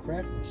about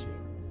craftsmanship.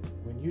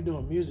 When you're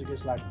doing music,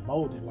 it's like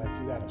molding, like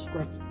you got a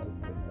sculpture,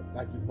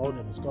 like you're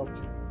molding a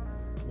sculpture.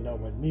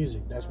 With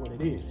music, that's what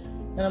it is.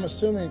 And I'm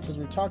assuming, because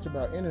we talked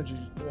about energy,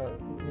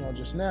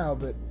 just now,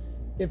 but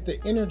if the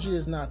energy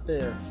is not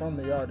there from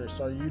the artist,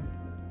 are you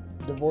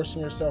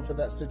divorcing yourself of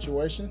that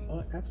situation?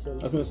 I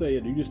Absolutely. was going to say,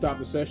 do you just stop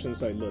the session and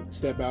say, look,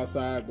 step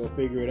outside, go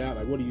figure it out?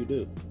 Like, what do you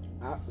do?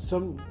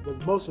 The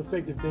most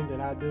effective thing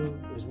that I do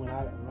is when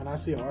I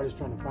see an artist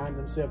trying to find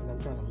themselves and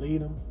I'm trying to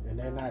lead them and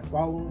they're not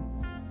following,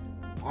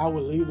 I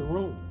will leave the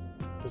room,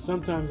 because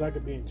sometimes I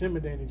could be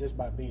intimidating just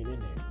by being in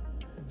there.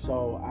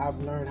 So I've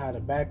learned how to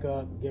back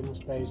up, give them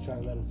space, try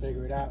to let them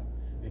figure it out,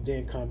 and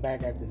then come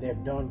back after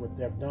they've done what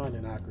they've done,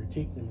 and I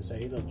critique them and say,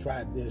 hey, look,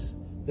 try this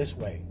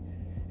way.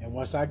 And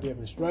once I give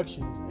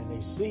instructions and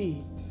they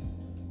see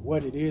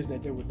what it is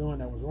that they were doing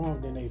that was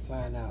wrong, then they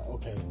find out,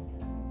 okay,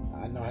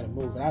 I know how to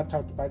move.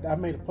 And I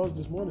made a post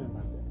this morning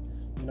about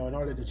that. In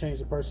order to change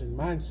the person's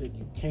mindset,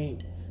 you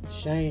can't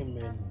shame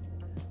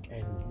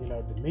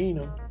and demean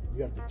them.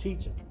 You have to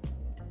teach them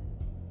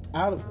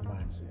out of the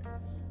mindset.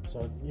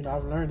 So,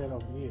 I've learned that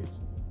over the years.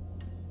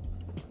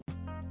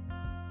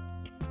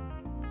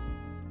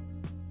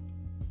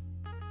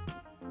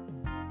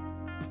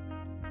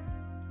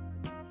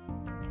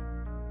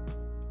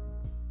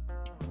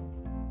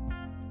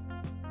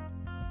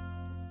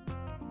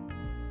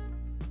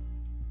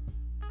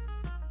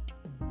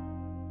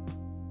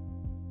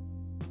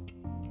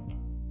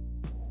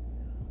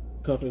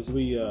 Cuff, as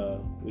we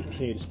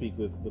continue to speak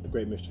with the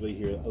great Mr. Lee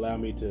here, allow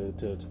me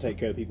to take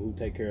care of the people who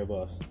take care of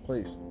us.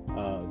 Please.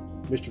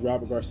 Mr.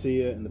 Robert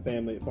Garcia and the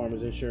family at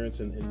Farmers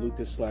Insurance in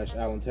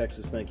Lucas/Allen,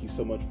 Texas, thank you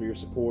so much for your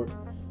support.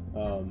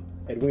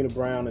 Edwina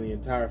Brown and the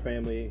entire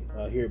family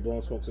here at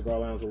Blowing Smoke Cigar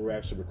Lounge, where we're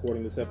actually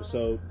recording this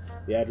episode.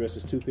 The address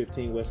is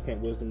 215 West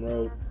Camp Wisdom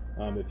Road.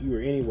 If you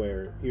are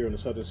anywhere here on the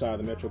southern side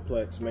of the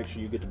Metroplex, make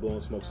sure you get to Blowing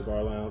Smoke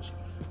Cigar Lounge.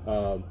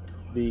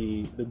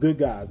 The good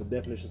guys of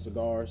Definition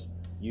Cigars,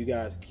 you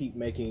guys keep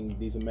making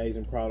these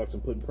amazing products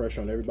and putting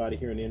pressure on everybody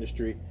here in the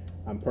industry.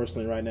 I'm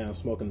personally right now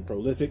smoking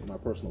Prolific, my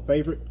personal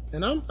favorite.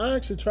 And I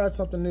actually tried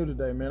something new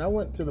today, man. I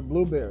went to the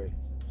Blueberry.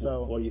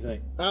 So what do you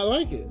think? I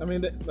like it. I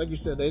mean, like you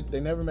said, they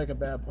never make a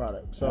bad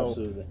product. So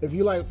Absolutely. If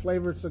you like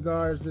flavored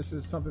cigars, this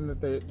is something that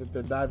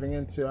they're diving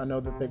into. I know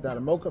that they've got a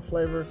mocha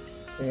flavor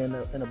and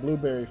a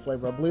blueberry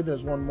flavor. I believe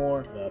there's one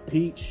more.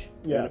 Peach.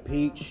 Yeah. Got a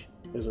peach.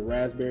 There's a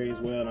raspberry as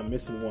well, and I'm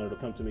missing one. It'll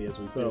come to me as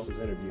we finish this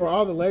interview. For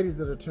all the ladies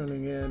that are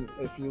tuning in,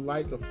 if you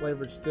like a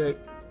flavored stick,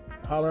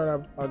 holler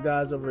at our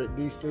guys over at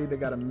DC. They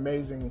got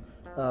amazing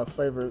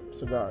flavored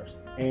cigars.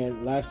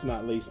 And last but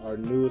not least, our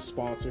newest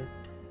sponsor,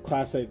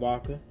 Class A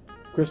Vodka.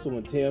 Crystal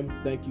and Tim,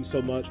 thank you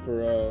so much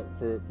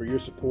for your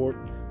support.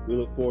 We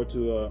look forward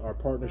to our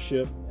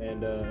partnership,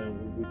 and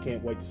we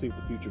can't wait to see what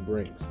the future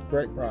brings.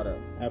 Great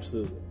product.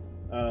 Absolutely.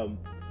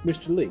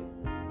 Mr. Lee,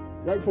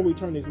 right before we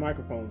turn these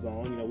microphones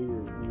on,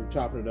 we were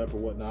chopping it up or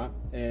whatnot,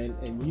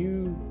 and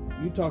you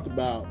talked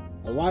about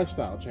a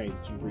lifestyle change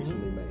that you've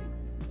recently made.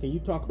 Can you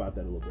talk about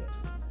that a little bit?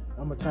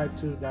 I'm a type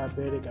 2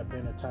 diabetic. I've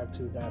been a type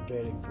 2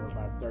 diabetic for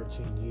about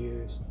 13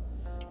 years,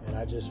 and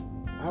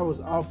I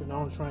was off and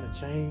on trying to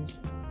change,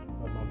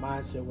 but my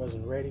mindset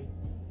wasn't ready.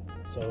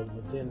 So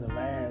within the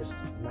last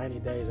 90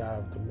 days,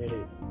 I've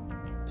committed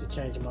to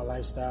changing my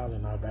lifestyle,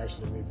 and I've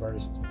actually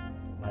reversed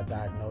my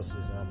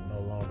diagnosis, and I'm no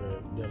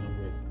longer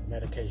dealing with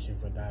medication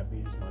for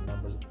diabetes. My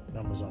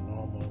numbers are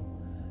normal.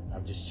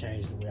 I've just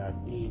changed the way I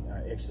eat.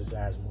 I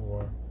exercise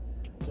more.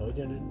 So it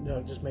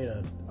just made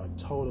a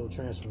total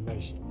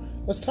transformation.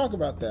 Let's talk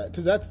about that,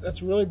 because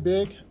that's really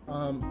big.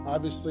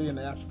 Obviously, in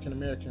the African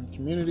American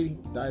community,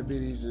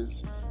 diabetes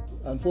is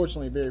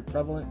unfortunately very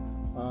prevalent.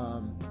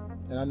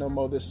 And I know,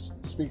 Mo, this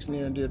speaks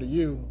near and dear to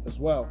you as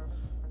well.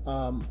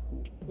 I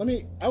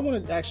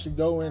want to actually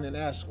go in and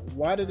ask,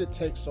 why did it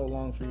take so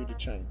long for you to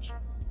change?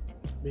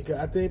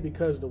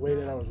 Because the way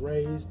that I was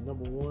raised,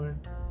 number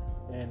one,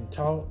 and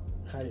taught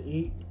how to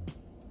eat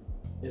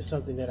is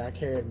something that I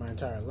carried my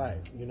entire life.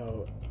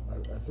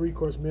 A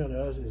 3-course meal to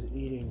us is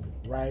eating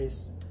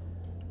rice,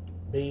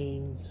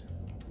 beans.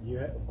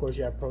 Of course,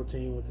 you have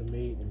protein with the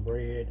meat and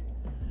bread,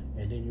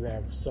 and then you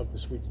have something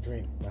sweet to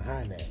drink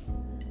behind that.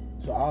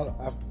 So out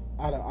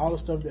of all the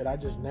stuff that I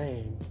just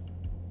named,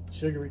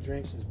 sugary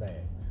drinks is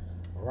bad.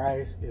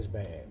 Rice is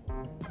bad.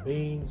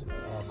 Beans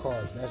are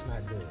carbs. That's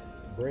not good.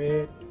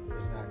 Bread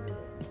is not good.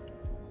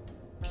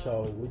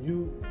 So when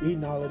you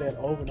eating all of that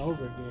over and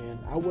over again,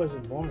 I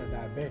wasn't born a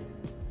diabetic,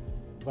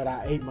 but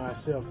I ate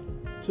myself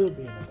to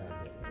being a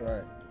diabetic.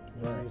 Right.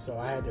 And so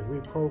I had to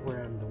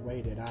reprogram the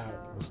way that I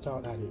was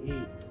taught how to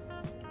eat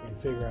and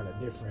figure out a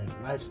different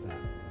lifestyle.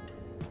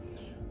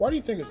 Why do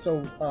you think it's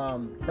so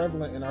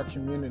prevalent in our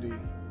community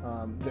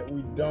that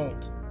we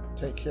don't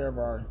take care of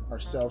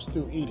ourselves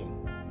through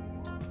eating?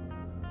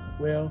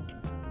 Well,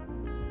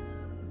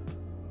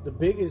 the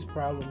biggest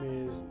problem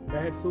is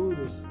bad food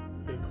is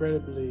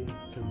incredibly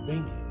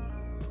convenient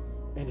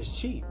and it's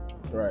cheap.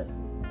 Right.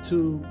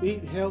 To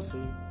eat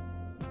healthy,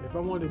 if I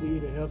wanted to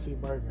eat a healthy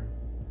burger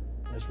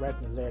that's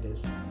wrapped in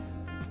lettuce,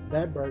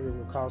 that burger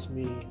would cost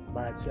me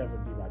by itself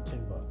would be about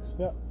 $10.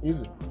 Yeah,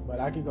 easy. But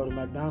I can go to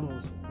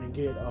McDonald's and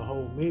get a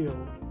whole meal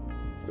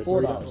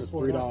For $4.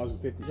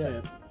 $3.50.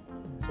 Yeah.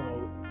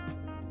 So,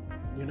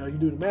 you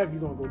do the math, you're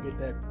going to go get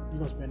that, you're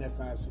going to spend that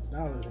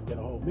 $5-6 and get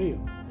a whole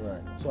meal.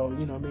 Right. So,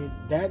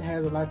 that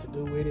has a lot to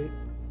do with it.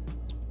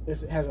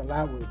 it has a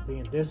lot with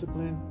being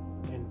disciplined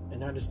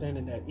and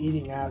understanding that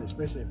eating out,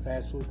 especially at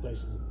fast food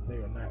places,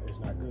 it's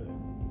not good.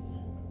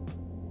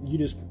 You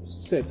just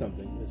said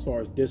something as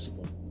far as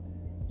discipline.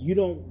 You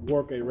don't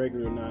work a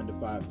regular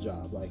 9-to-5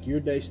 job. Like, your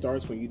day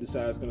starts when you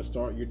decide it's going to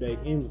start. Your day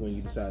ends when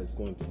you decide it's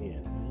going to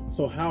end.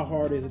 So how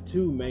hard is it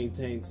to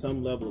maintain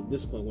some level of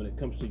discipline when it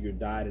comes to your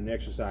diet and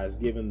exercise,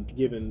 given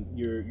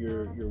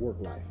your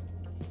work life?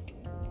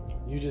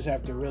 You just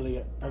have to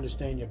really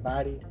understand your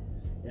body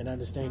and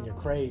understand your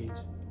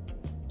craves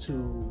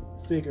to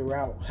figure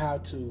out how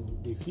to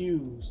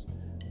diffuse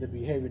the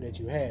behavior that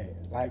you had.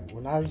 Like,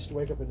 when I used to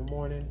wake up in the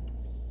morning,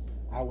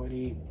 I would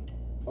eat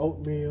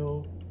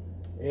oatmeal,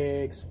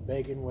 eggs,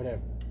 bacon,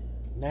 whatever.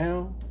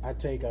 Now I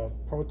take a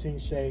protein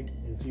shake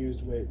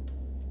infused with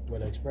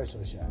an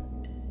espresso shot,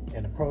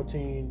 and the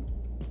protein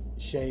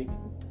shake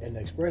and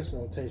the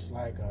espresso tastes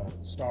like a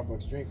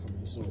Starbucks drink for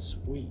me. So it's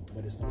sweet,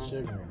 but it's no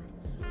sugar in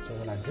it. So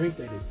when I drink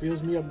that, it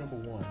fills me up, number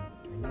one,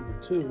 and number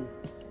two,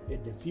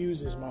 it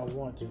diffuses my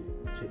want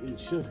to eat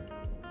sugar,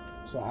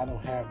 so I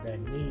don't have that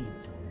need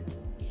for it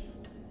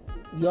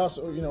anymore. You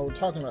also, we're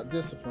talking about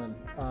discipline,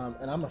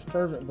 and I'm a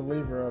fervent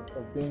believer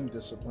of being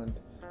disciplined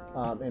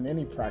in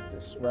any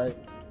practice, right?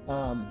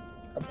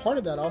 A part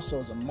of that also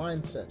is a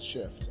mindset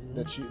shift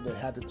that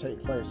had to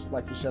take place,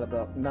 like you said,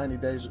 about 90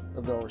 days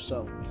ago or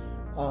so.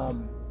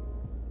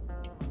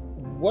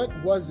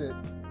 What was it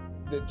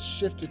that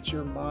shifted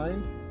your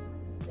mind,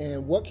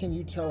 and what can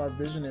you tell our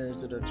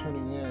visionaries that are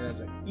tuning in as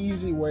an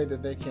easy way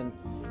that they can,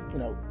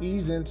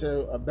 ease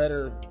into a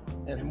better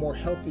and more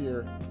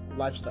healthier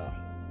lifestyle?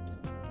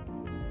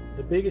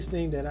 The biggest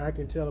thing that I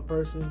can tell a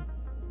person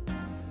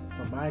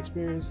from my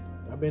experience,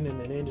 I've been in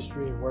an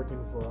industry and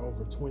working for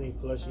over 20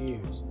 plus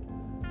years.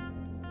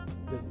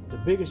 The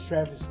biggest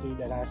travesty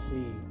that I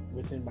see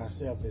within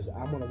myself is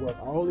I'm going to work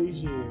all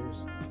these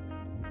years,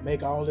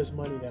 make all this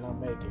money that I'm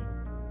making,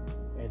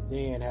 and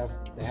then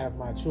have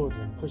my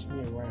children push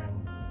me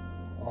around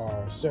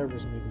or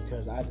service me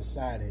because I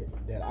decided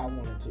that I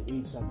wanted to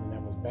eat something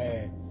that was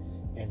bad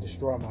and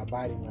destroy my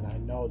body when I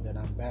know that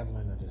I'm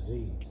battling a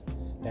disease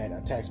that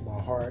attacks my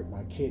heart,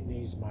 my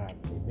kidneys, my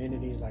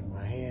immunities, like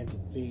my hands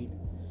and feet,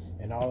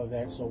 and all of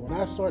that. So when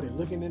I started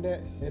looking at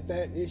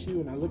that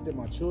issue, and I looked at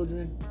my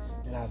children,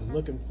 and I was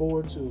looking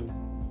forward to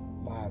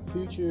my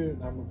future,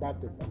 and I'm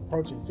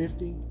approaching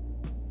 50,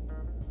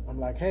 I'm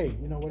like, hey,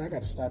 you know what? I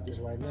got to stop this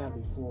right now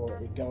before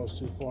it goes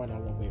too far, and I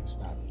won't be able to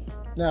stop it.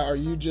 Now, are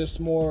you just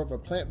more of a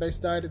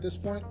plant-based diet at this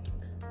point?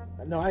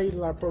 No, I eat a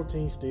lot of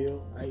protein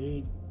still. I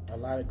eat a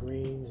lot of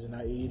greens, and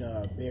I eat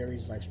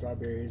berries like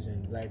strawberries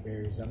and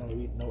blackberries. I don't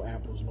eat no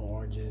apples, no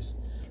oranges,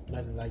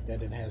 nothing like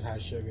that has high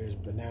sugars,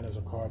 bananas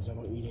or carbs. I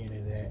don't eat any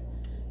of that.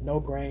 No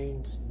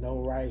grains, no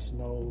rice,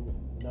 no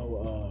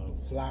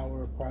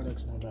flour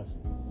products, no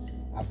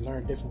nothing. I've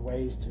learned different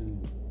ways to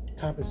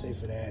compensate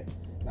for that,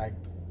 like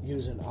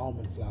using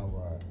almond flour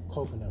or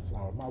coconut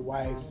flour. My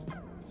wife,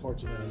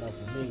 fortunate enough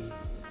for me,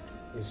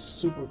 is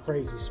super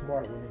crazy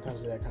smart when it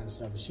comes to that kind of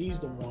stuff. She's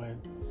the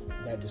one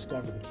that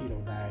discovered the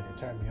keto diet and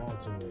turned me on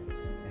to it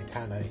and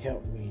kind of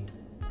helped me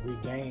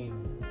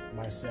regain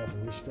myself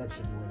and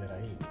restructure the way that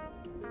I eat.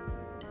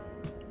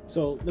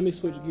 So let me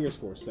switch gears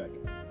for a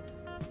second,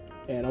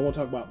 and I want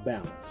to talk about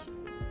balance.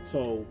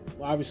 So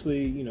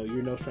obviously,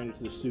 you're no stranger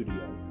to the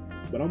studio,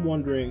 but I'm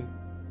wondering,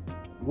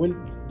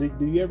 when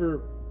do you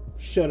ever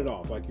shut it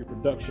off, like the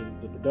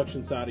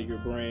production side of your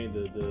brain,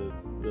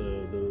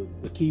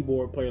 the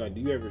keyboard player? Like,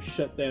 do you ever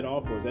shut that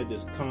off, or is that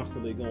just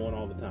constantly going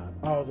all the time?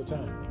 All the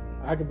time.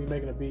 I can be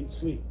making a beat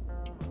sleep.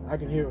 I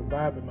can hear a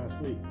vibe in my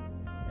sleep.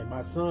 And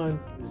my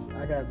sons,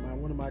 I got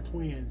one of my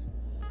twins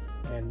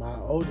and my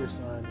oldest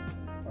son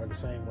are the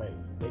same way.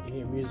 They can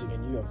hear music,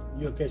 and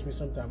you'll catch me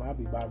sometime. I'll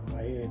be bobbing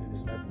my head and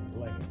there's nothing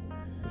playing.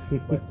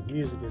 But the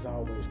music is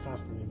always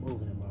constantly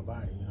moving in my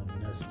body.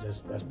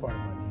 That's part of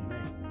my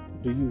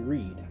DNA. Do you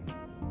read?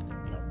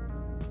 No.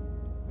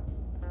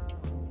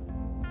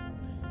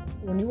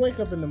 When you wake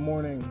up in the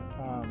morning,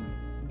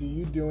 do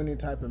you do any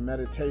type of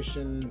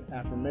meditation,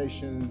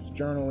 affirmations,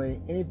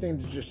 journaling, anything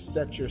to just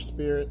set your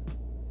spirit?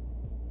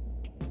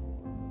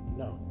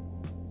 No.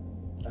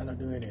 I don't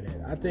do any of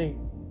that. I think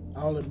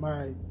all of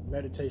my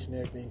meditation,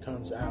 everything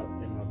comes out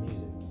in my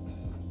music.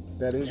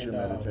 That is your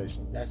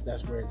meditation.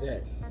 That's where it's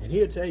at. And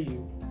he'll tell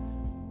you,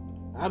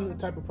 I'm the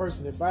type of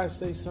person, if I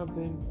say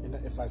something and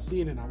if I see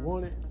it and I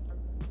want it,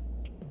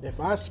 if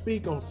I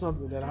speak on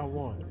something that I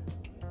want,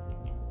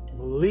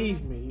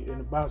 believe me, in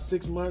about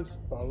 6 months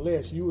or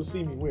less, you will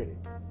see me with it,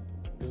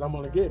 because I'm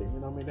gonna get it.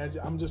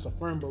 I'm just a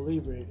firm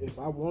believer. If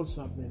I want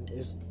something,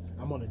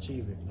 I'm gonna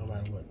achieve it no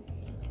matter what.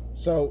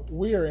 So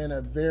we are in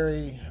a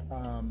very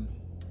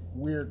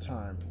weird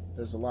time.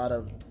 There's a lot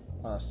of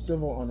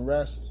civil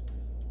unrest.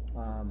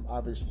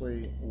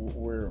 Obviously,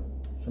 we're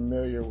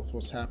familiar with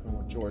what's happened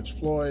with George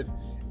Floyd,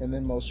 and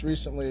then most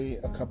recently,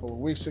 a couple of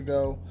weeks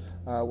ago,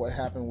 what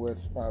happened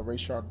with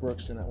Rayshard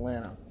Brooks in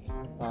Atlanta.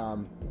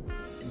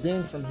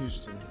 Being from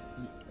Houston,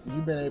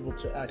 you've been able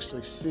to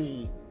actually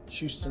see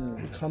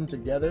Houston come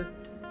together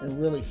and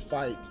really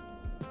fight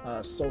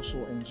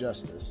social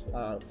injustice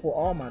for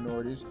all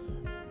minorities,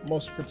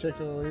 most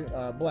particularly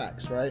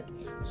blacks, right?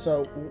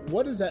 So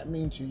what does that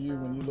mean to you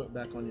when you look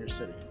back on your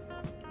city?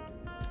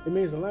 It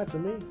means a lot to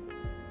me.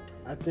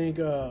 I think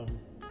I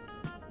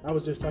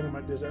was just talking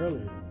about this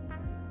earlier.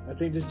 I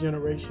think this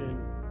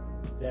generation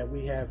that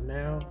we have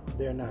now,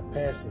 they're not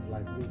passive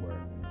like we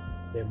were.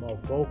 They're more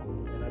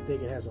vocal, and I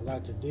think it has a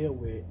lot to deal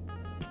with.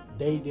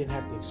 They didn't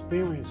have to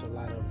experience a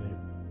lot of it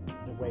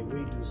the way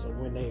we do, so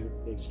when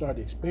they start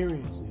to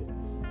experience it,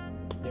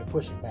 they're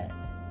pushing back.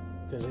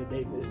 Because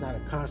it's not a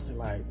constant,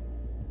 like,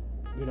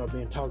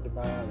 being talked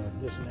about or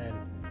this and that,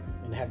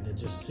 and having to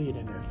just see it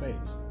in their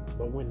face.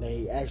 But when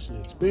they actually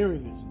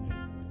experience it,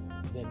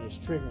 then it's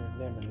triggering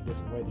them in a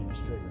different way than it's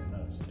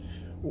triggering us.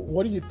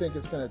 What do you think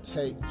it's going to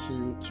take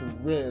to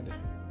rid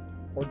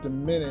or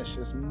diminish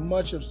as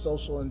much of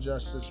social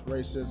injustice,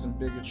 racism,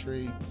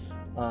 bigotry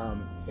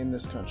in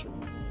this country?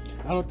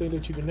 I don't think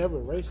that you can never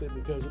erase it,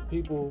 because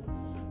people,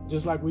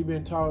 just like we've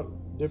been taught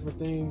different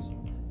things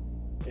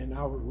in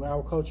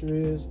our culture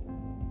is,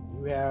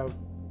 you have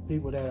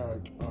people that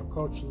are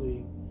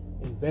culturally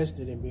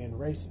invested in being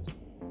racist.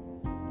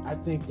 I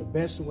think the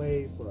best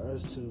way for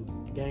us to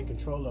gain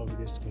control of it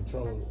is to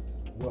control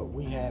what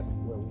we have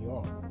and where we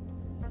are.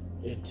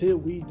 Until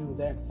we do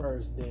that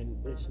first, then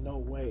it's no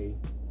way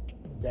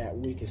that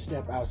we can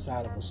step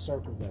outside of a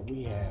circle that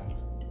we have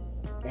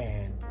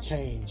and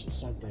change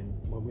something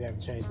when we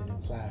haven't changed it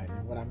inside.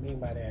 And what I mean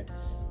by that,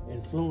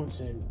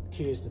 influencing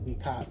kids to be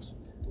cops,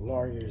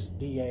 lawyers,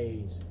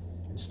 DAs,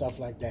 and stuff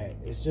like that.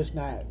 It's just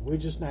not,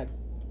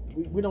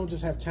 we don't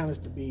just have talents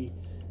to be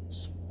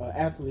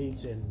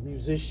athletes and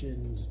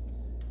musicians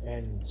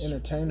and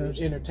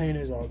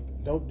entertainers or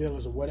dope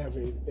dealers or whatever.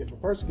 If a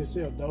person can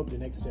sell dope, then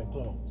they can sell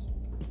clothes.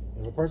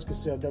 If a person can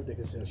sell dope, they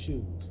can sell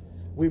shoes.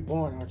 We're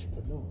born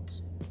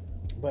entrepreneurs.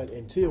 But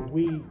until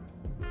we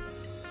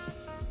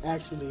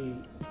actually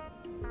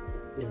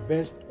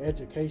invest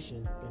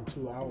education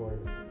into our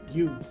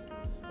youth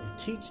and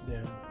teach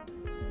them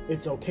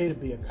it's okay to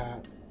be a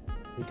cop,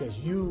 because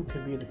you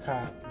can be the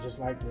cop, just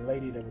like the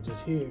lady that was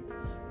just here,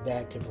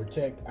 that can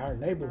protect our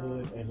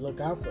neighborhood and look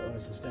out for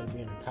us, instead of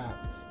being a cop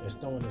that's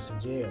throwing us in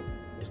jail,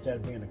 instead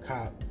of being a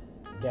cop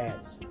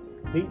that's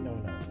beating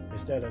on us,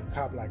 instead of a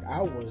cop like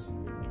I was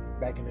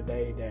back in the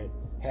day that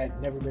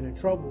had never been in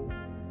trouble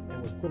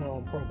and was put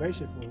on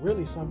probation for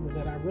really something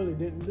that I really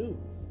didn't do.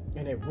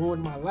 And it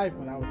ruined my life,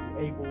 but I was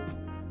able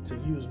to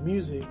use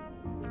music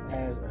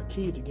as a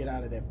key to get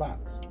out of that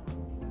box.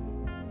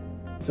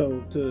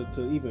 So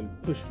to even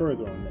push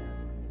further on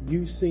that,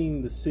 you've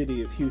seen the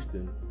city of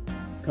Houston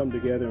come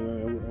together,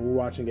 and we're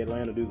watching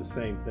Atlanta do the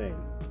same thing.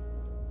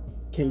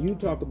 Can you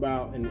talk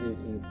about, and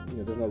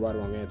there's no right or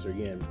wrong answer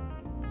again,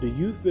 do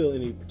you feel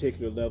any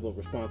particular level of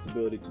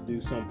responsibility to do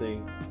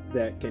something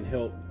that can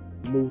help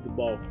move the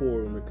ball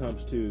forward when it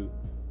comes to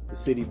the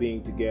city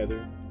being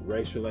together,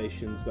 race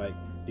relations? Like,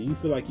 do you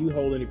feel like you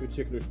hold any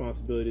particular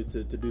responsibility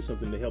to do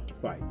something to help the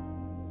fight?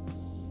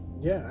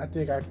 Yeah, I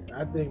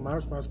think my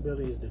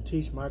responsibility is to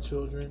teach my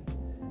children,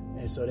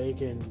 and so they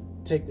can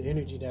take the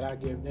energy that I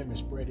give them and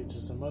spread it to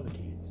some other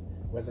kids,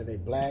 whether they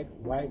black,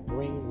 white,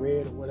 green,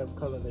 red, or whatever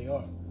color they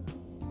are.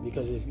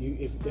 Because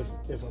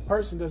if a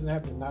person doesn't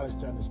have the knowledge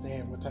to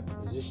understand what type of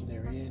position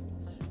they're in,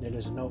 then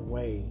there's no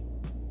way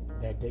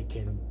that they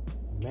can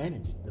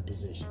manage the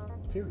position,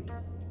 period.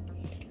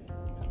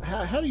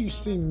 How do you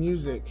see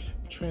music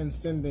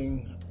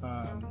transcending,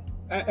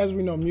 as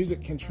we know,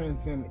 music can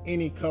transcend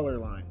any color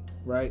line,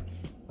 right?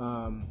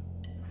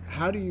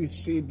 How do you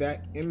see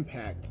that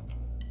impact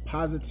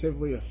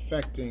positively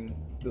affecting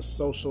the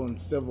social and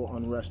civil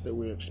unrest that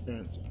we're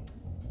experiencing?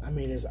 I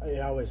mean,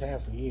 it always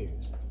has for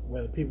years.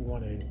 Whether people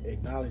want to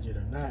acknowledge it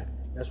or not,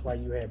 that's why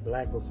you had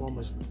black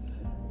performers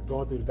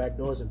going through the back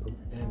doors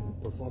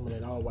and performing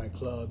at all white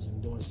clubs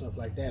and doing stuff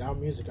like that. Our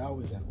music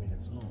always has been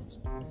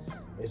influenced.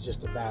 It's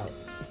just about,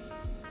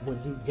 when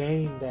you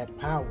gain that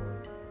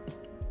power,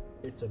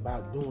 it's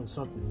about doing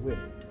something with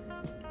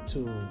it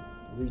to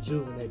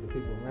rejuvenate the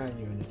people around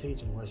you and the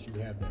teaching. Once you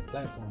have that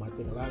platform, I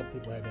think a lot of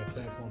people have that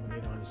platform and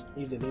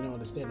they don't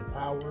understand the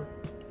power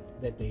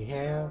that they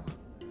have,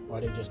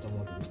 or they just don't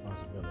want the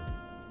responsibility.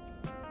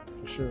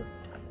 For sure.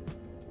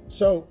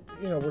 So,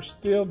 we're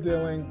still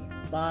dealing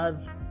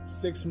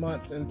 5-6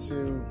 months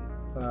into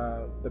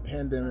the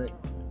pandemic.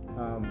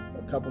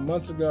 A couple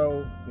months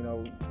ago,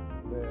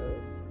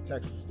 the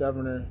Texas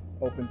governor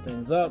opened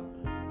things up,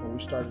 and we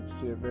started to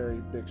see a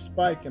very big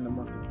spike in the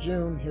month of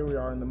June. Here we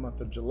are in the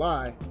month of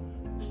July,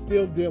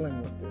 still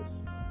dealing with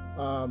this.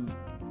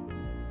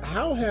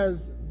 How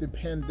has the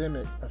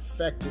pandemic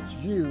affected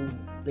you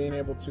being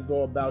able to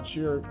go about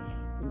your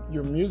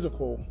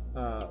musical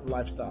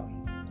lifestyle?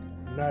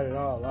 Not at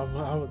all.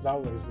 I was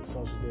always a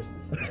social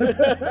distance.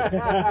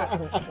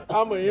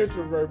 I'm an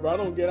introvert, but I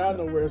don't get out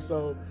nowhere.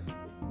 So,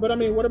 but I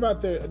mean, what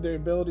about the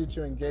ability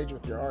to engage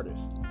with your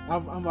artist?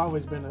 I've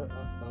always been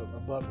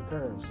above the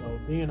curve. So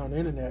being on the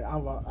internet,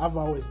 I've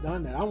always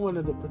done that. I'm one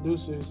of the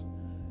producers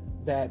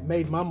that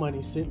made my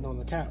money sitting on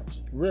the couch.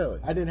 Really?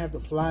 I didn't have to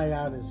fly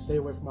out and stay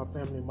away from my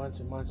family months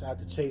and months out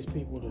to chase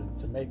people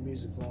to make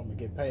music for them and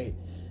get paid.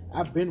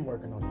 I've been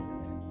working on the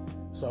internet.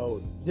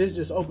 So this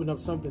just opened up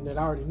something that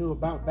I already knew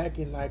about. Back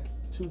in like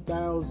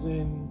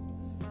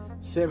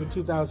 2007,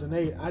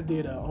 2008, I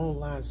did an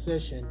online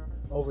session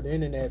over the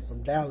internet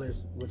from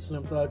Dallas with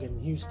Slim Thug in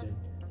Houston.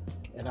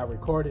 And I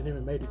recorded him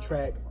and made the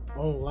track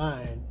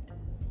online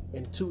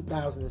in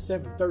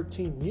 2007,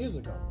 13 years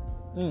ago.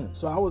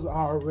 So I was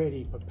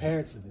already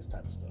prepared for this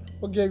type of stuff.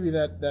 What gave you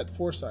that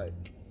foresight?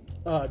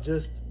 I'm a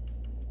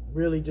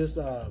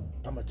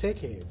tech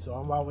head, so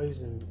I'm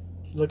always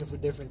looking for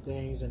different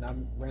things. And I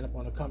ran up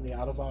on a company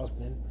out of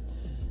Austin,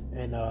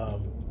 and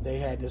they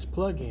had this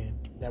plug-in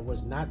that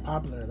was not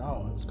popular at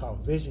all. It was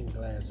called Vision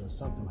Glass or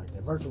something like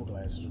that. Virtual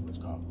Glass is what it's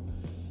called.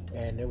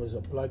 And it was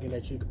a plug-in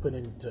that you could put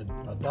into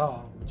a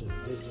DAW, which is a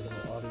digital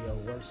audio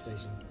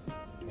workstation.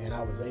 And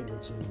I was able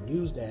to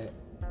use that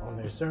on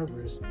their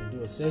servers and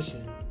do a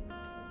session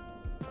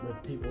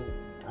with people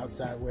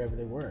outside wherever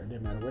they were. It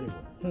didn't matter where they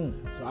were.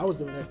 So I was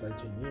doing that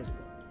 13 years ago.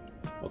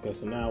 Okay,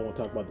 so now I want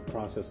to talk about the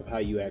process of how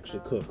you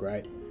actually cook,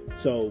 right?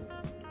 So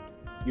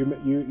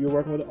you're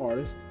working with an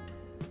artist.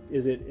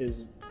 Is it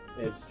as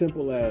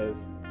simple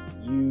as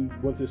you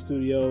went to the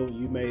studio,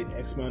 you made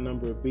X amount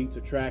number of beats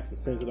or tracks and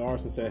sent to the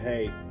artist and said,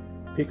 hey,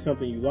 pick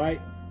something you like?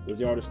 Does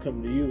the artist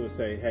come to you and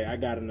say, hey, I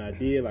got an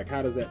idea? Like,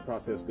 how does that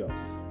process go?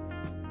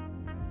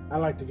 I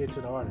like to get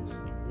to the artist,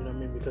 you know what I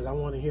mean? Because I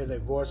want to hear their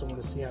voice. I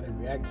want to see how they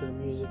react to the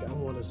music. I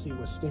want to see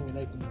what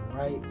stimulates them to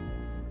write,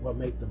 what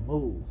make them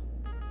move.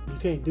 You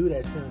can't do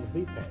that sitting on the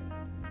beat pad.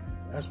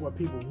 That's what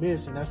people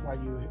miss, and that's why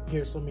you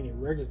hear so many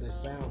records that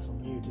sound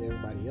familiar to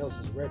everybody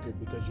else's record,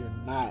 because you're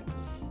not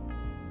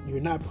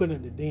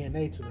putting the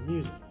DNA to the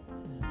music.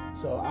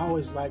 So I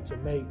always like to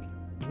make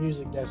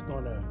music that's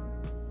gonna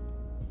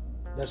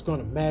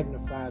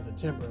magnify the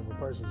timbre of a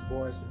person's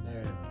voice and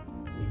their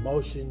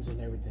emotions and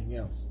everything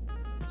else.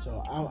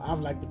 So I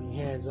like to be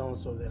hands-on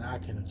so that I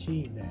can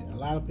achieve that. A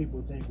lot of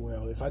people think,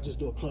 well, if I just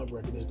do a club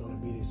record, it's going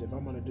to be this. If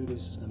I'm going to do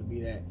this, it's going to be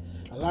that.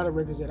 A lot of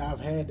records that I've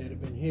had that have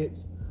been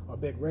hits or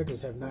big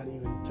records have not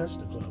even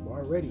touched the club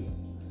or radio.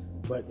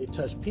 But it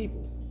touched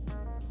people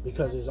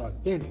because it's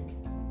authentic. You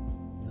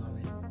know what I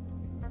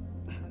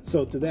mean?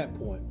 So to that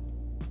point,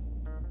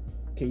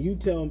 can you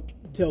tell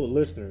the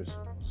listeners,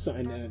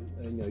 and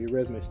you know, your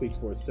resume speaks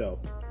for itself,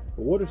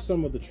 but what are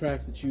some of the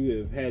tracks that you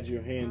have had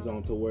your hands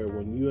on to where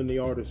when you and the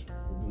artist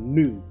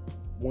knew,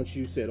 once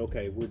you said,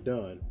 okay, we're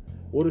done,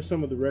 what are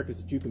some of the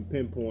records that you can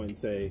pinpoint and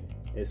say,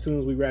 as soon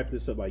as we wrap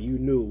this up, like, you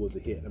knew it was a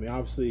hit? I mean,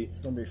 obviously It's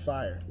gonna be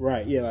fire.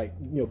 right, yeah, like,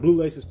 you know, Blue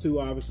Laces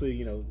 2, obviously,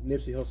 you know,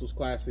 Nipsey Hussle's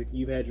classic.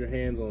 You've had your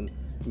hands on,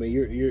 I mean,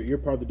 you're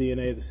part of the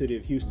DNA of the city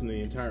of Houston and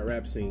the entire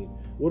rap scene.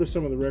 What are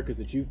some of the records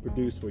that you've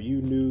produced where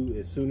you knew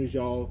as soon as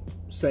y'all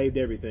saved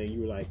everything,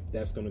 you were like,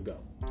 that's gonna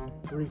go?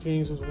 Three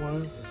Kings was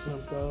one,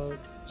 Slim Thug.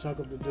 Chunk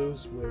of the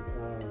Deuce with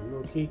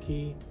Lil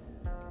Kiki.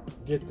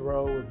 Get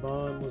Throw with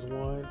Bun was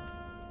one.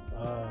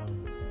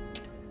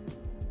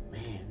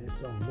 Man, there's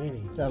so many.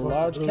 Got a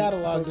large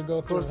catalog to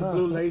go through. Of course, the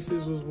Blue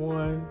Laces was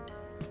one.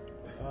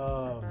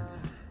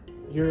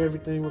 You're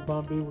Everything with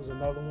Bun B was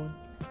another one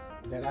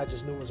that I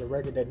just knew was a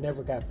record that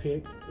never got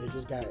picked. It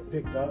just got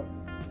picked up.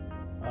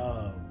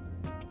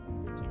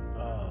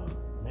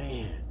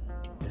 Man,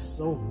 there's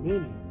so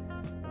many.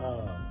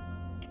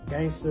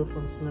 Gangster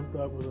from Slim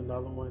Thug was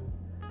another one.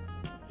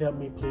 Help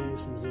Me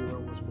Please from Zero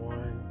was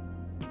one.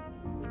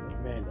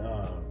 Man,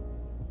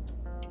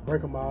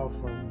 Break 'Em Off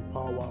from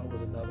Paul Wall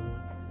was another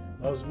one.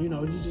 Those, you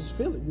know, you just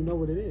feel it. You know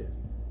what it is.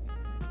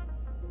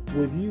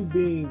 With you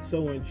being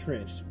so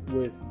entrenched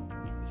with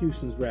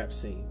Houston's rap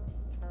scene,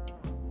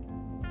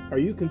 are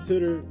you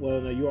considered,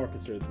 well, no, you are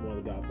considered one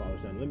of the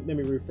godfathers. Now, let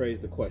me rephrase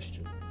the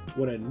question.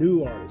 When a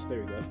new artist, there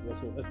you go, that's the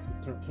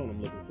tone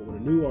I'm looking for. When a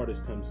new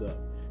artist comes up,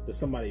 does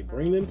somebody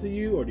bring them to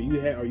you, or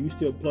are you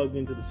still plugged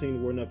into the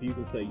scene where enough you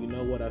can say, you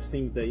know what, I've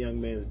seen what that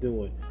young man's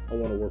doing, I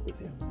want to work with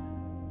him?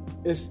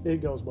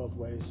 It goes both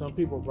ways. Some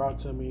people brought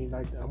to me,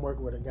 like I'm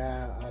working with a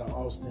guy out of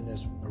Austin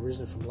that's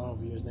originally from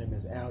Longview. His name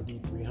is Al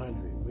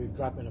D300. We're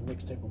dropping a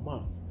mixtape a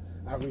month.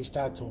 I reached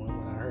out to him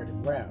when I heard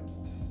him rap,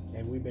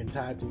 and we've been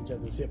tied to each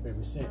other's hip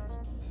ever since.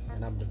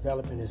 And I'm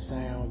developing his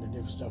sound and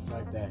different stuff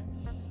like that.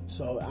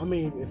 So I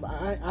mean, if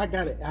I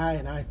got an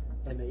eye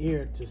and the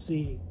ear to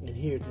see and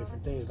hear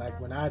different things. Like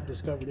when I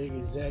discovered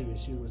Iggy Azalea,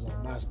 she was on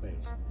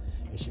MySpace,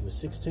 and she was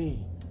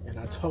 16. And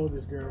I told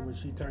this girl when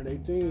she turned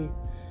 18,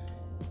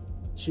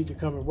 she could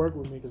come and work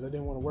with me because I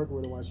didn't want to work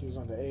with her while she was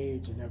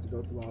underage and have to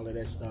go through all of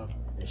that stuff.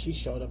 And she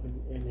showed up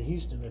in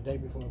Houston the day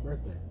before her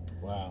birthday.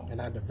 Wow.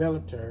 And I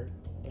developed her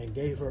and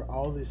gave her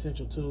all the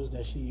essential tools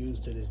that she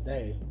used to this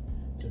day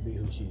to be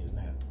who she is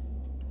now.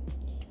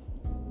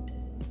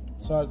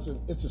 So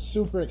it's a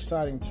super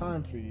exciting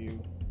time for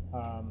you,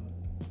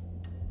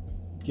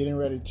 getting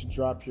ready to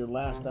drop your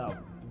last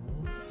album,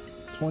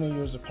 20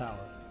 Years of Power.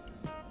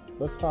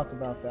 Let's talk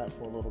about that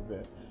for a little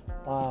bit.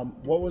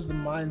 What was the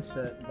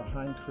mindset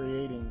behind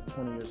creating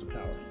 20 Years of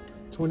Power?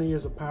 20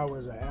 Years of Power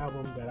is an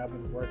album that I've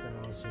been working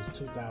on since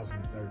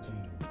 2013.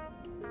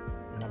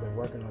 and I've been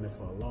working on it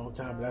for a long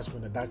time. But that's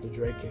when the Dr.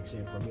 Dre kicks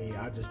in for me.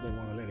 I just didn't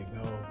want to let it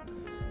go.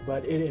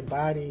 But it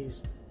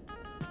embodies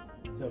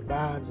the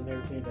vibes and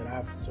everything that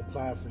I've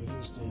supplied for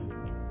Houston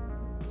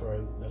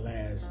for the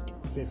last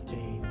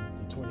 15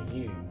 to 20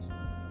 years.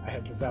 I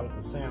have developed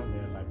a sound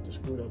there, like the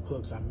screwed up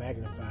hooks. I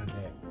magnified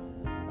that.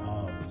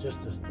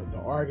 Just the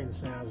organ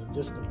sounds and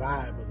just the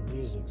vibe of the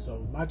music.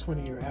 So my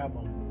 20-year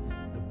album,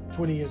 the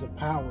 20 Years of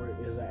Power,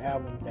 is an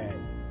album that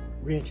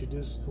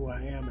reintroduces who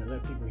I am and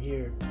let people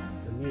hear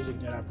the music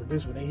that I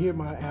produce. When they hear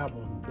my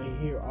album, they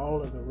hear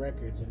all of the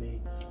records and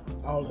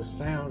all the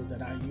sounds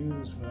that I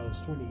used for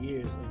those 20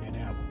 years in that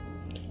album.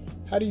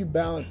 How do you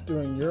balance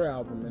doing your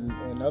album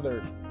and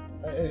other,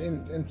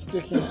 and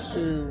sticking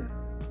to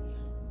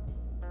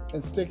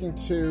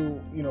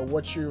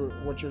what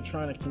you're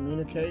trying to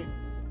communicate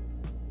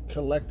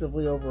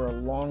collectively over a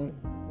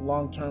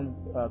long-term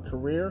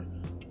career,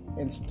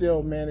 and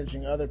still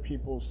managing other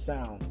people's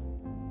sound?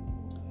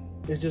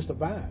 It's just a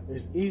vibe.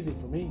 It's easy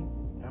for me.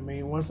 I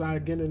mean, once I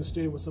get in the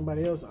studio with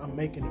somebody else, I'm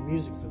making the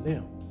music for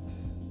them.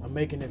 I'm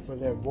making it for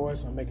their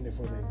voice. I'm making it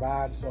for their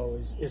vibe. So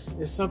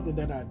it's something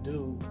that I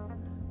do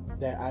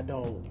that I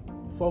don't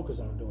focus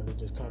on doing. It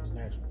just comes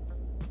natural.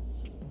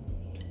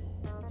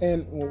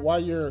 And while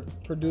you're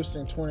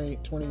producing 20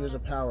 Years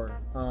of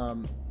Power,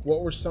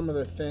 what were some of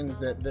the things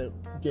that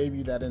gave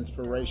you that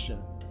inspiration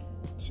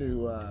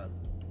to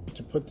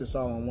put this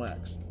all on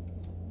wax?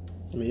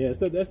 I mean, yeah,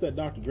 that's that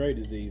Dr. Dre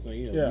disease.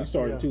 You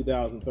started in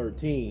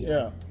 2013.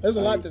 Yeah, there's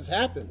a lot that's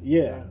happened.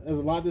 Yeah, there's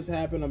a lot that's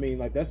happened. I mean,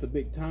 like, that's a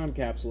big time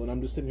capsule, and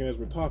I'm just sitting here as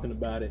we're talking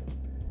about it.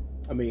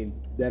 I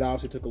mean, that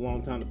obviously took a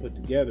long time to put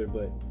together,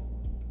 but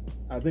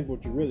I think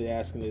what you're really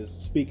asking is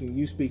speaking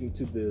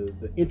to the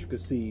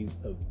intricacies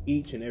of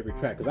each and every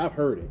track, because I've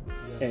heard it,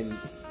 and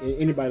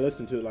anybody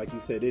listening to it, like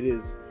you said, it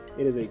is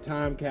a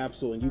time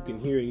capsule, and you can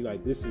hear it.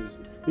 Like, this is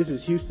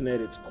Houston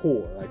at its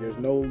core. Like, there's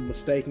no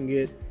mistaking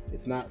it.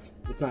 It's not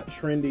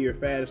trendy or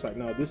fad. It's like,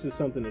 no, this is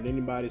something that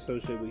anybody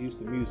associated with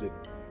Houston music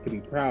can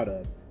be proud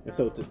of. And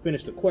so, to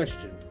finish the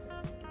question,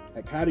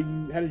 like, how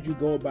did you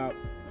go about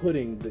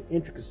putting the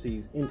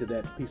intricacies into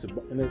that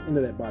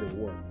into that body of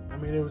work? I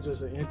mean, it was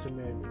just an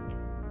intimate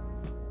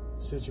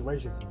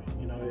situation for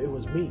me. It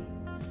was me.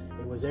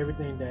 It was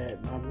everything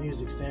that my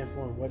music stands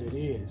for and what it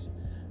is.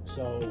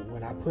 So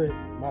when I put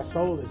my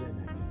soul is in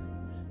that music.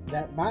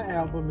 That my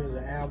album is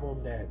an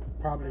album that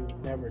probably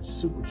would never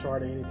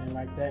superchart or anything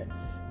like that,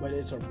 but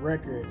it's a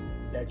record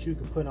that you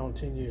can put on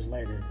 10 years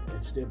later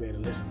and still be able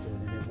to listen to it,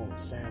 and it won't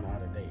sound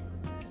out of date.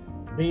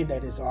 Being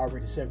that it's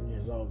already 7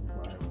 years old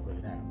before I ever put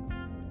it out.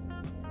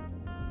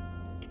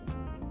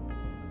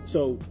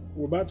 So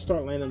we're about to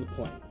start landing the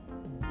plane.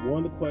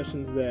 One of the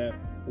questions that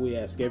we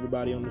ask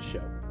everybody on the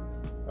show,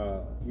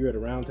 you're at a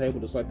round table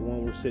just like the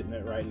one we're sitting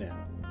at right now.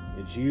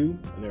 It's you,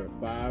 and there are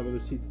 5 other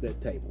seats at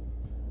that table.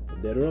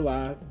 Dead or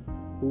alive,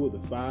 who are the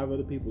 5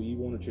 other people you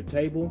want at your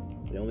table?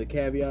 The only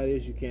caveat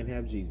is you can't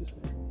have Jesus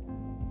there.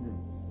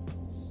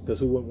 Because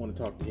who wouldn't want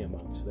to talk to him,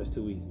 obviously? That's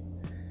too easy.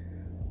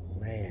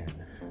 Man,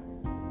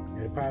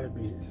 it'd probably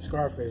be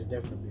Scarface,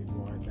 definitely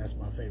one. That's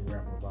my favorite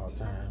rapper of all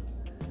time.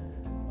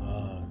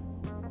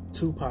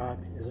 Tupac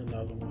is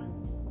another one.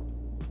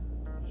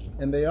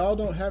 And they all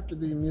don't have to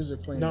be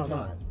musically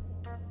inclined.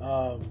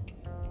 No.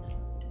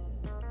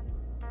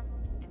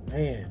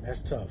 Man,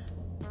 that's tough.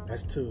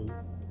 That's 2.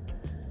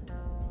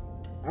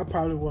 I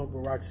probably want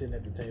Barack sitting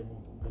at the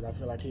table because I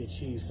feel like he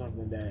achieved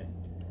something that,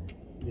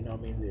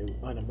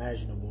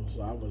 unimaginable.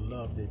 So I would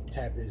love to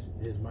tap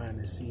his mind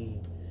and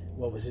see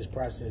what was his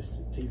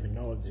process to even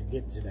know to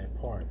get to that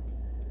part.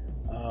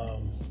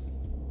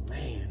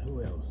 Man,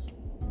 who else?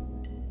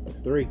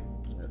 That's 3.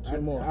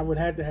 2 more. I would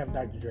have to have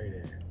Dr. Dre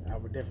there. I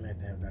would definitely have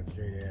to have Dr.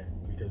 Dre there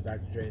because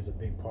Dr. Dre is a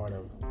big part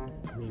of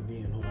me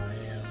being who I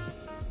am.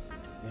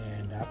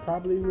 And I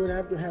probably would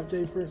have to have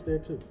Jay Prince there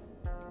too.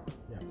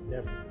 Yeah,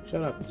 definitely.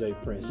 Shout out to Jay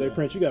Prince. Jay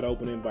Prince, you got an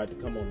open invite to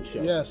come on the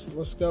show. Yes,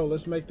 let's go.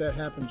 Let's make that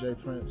happen, Jay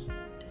Prince.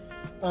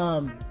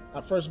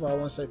 First of all, I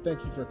want to say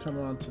thank you for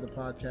coming on to the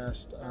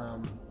podcast.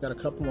 Got a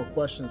couple more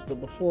questions, but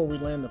before we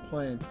land the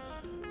plane,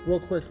 real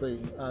quickly,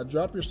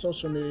 drop your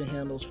social media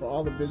handles for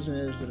all the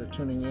visionaries that are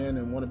tuning in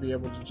and want to be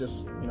able to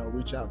just,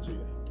 reach out to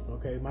you.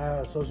 Okay,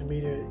 my social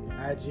media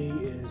IG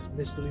is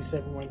Mr. Lee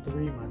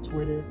 713. My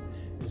Twitter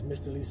is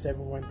Mr. Lee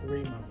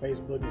 713. My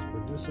Facebook is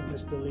Producer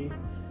Mr. Lee.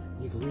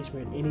 You can reach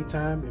me at any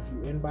time. If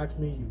you inbox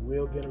me, you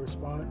will get a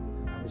response.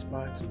 I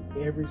respond to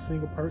every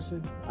single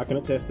person. I can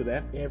attest to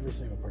that. Every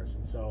single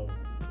person. So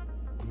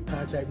you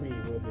contact me,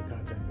 you will get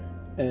contact back.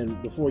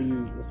 And before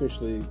you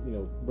officially,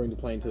 bring the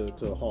plane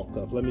to a halt,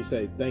 Cuff, let me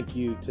say thank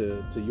you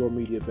to your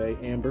media bay,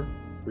 Amber.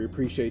 We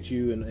appreciate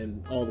you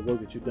and all the work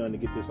that you've done to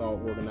get this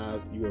all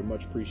organized. You are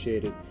much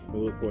appreciated, and we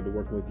look forward to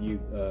working with you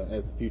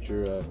as the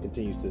future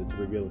continues to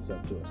reveal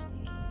itself to us.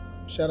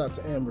 Shout out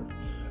to Amber.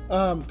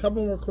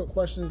 Couple more quick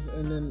questions,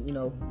 and then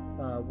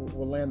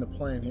we'll land the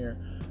plane here.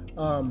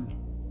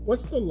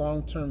 What's the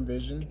long-term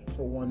vision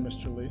for one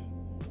Mr. Lee?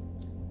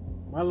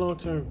 My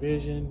long-term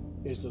vision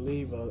is to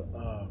leave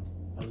a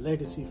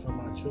legacy for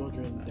my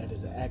children that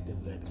is an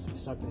active legacy,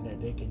 something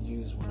that they can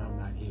use when I'm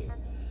not here.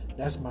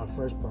 That's my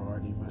first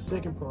priority. My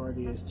second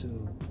priority is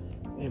to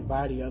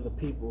embody other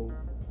people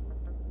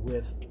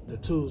with the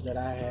tools that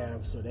I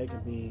have so they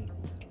can be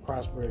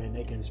prosper and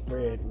they can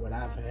spread what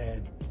I've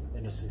had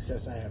and the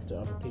success I have to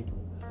other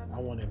people. I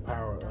want to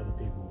empower other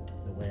people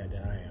the way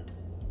that I am.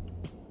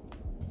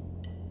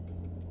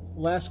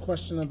 Last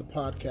question of the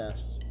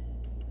podcast.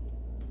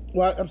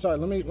 Well, I'm sorry.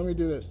 Let me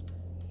do this.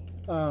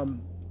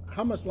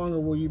 How much longer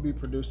will you be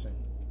producing?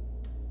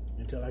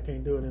 Until I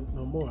can't do it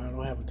no more. I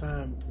don't have a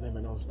time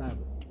limit on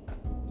stopping.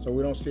 So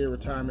we don't see a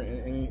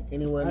retirement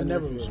anywhere in the I near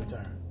never will future.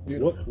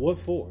 retire. What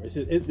for?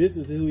 This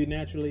is who he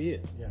naturally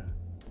is. Yeah.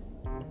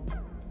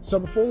 So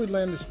before we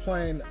land this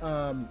plane,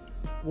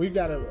 we've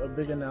got a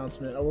big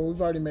announcement. Or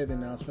we've already made the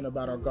announcement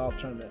about our golf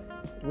tournament.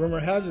 Rumor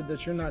has it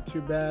that you're not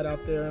too bad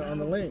out there on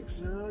the links.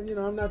 No,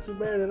 I'm not too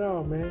bad at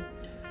all, man.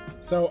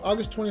 So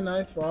August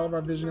 29th, for all of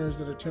our visionaries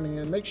that are tuning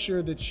in, make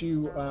sure that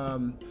you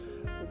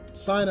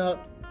sign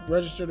up,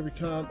 register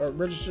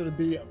to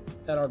be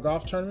at our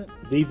golf tournament.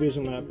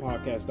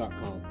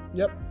 TheVisionLabPodcast.com.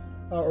 Yep.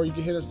 Or you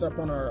can hit us up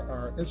on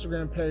our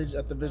Instagram page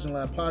at the Vision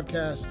Lab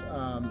Podcast.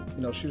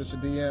 Shoot us a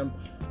DM.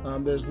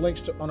 There's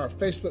links on our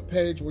Facebook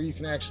page where you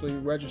can actually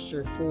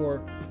register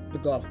for the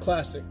Golf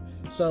Classic.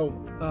 So,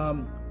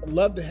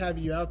 love to have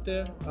you out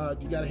there. Do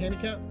you got a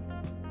handicap?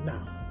 No.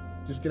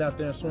 Just get out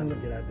there and swing.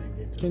 Just get out there and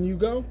get to Can it. you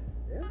go?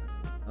 Yeah.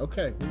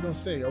 Okay, we're gonna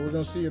see. Or we're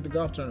gonna see you at the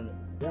golf tournament.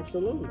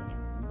 Absolutely.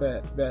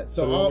 Bet.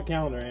 So Put it on all the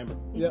calendar, Amber.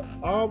 Yep.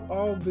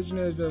 All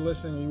visionaries that are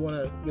listening, you want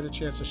to get a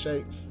chance to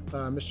shake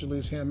Mr.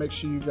 Lee's hand, make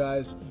sure you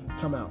guys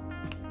come out.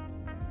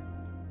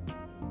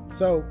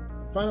 So,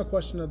 final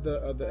question of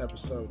the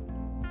episode.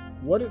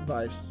 What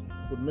advice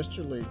would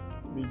Mr. Lee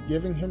be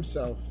giving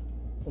himself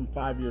from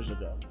 5 years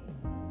ago?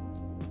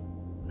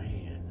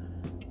 Man,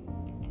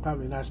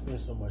 probably not spend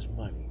so much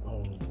money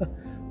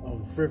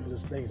on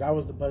frivolous things. I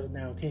was the buzz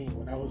down king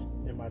when I was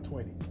in my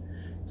 20s.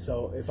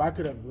 So if I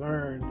could have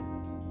learned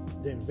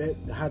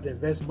how to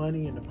invest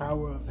money and the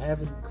power of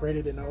having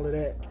credit and all of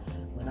that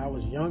when I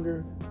was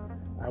younger,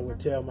 I would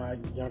tell my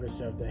younger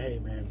self that, hey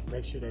man,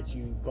 make sure that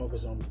you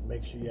focus on,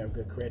 make sure you have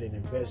good credit,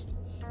 invest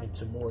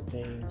into more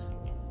things,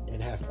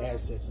 and have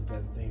assets into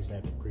other things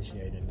that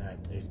appreciate and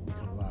not they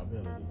become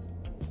liabilities.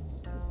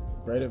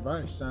 Great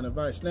advice, sound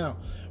advice. Now,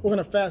 we're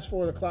going to fast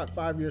forward the clock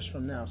 5 years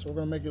from now, so we're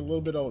going to make it a little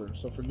bit older,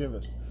 so forgive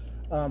us.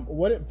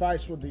 What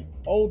advice would the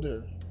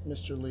older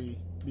Mr. Lee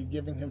be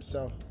giving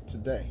himself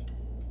today?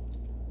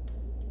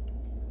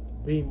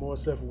 Be more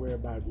self-aware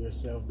about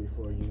yourself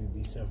before you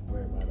be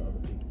self-aware about other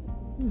people.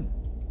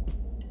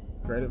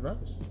 Great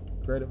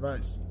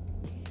advice.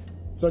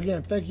 So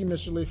again, thank you,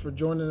 Mr. Lee, for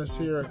joining us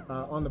here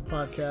on the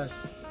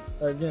podcast.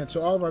 Again, to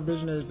all of our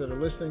visionaries that are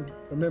listening,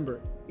 remember,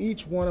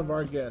 each one of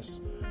our guests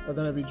are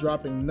going to be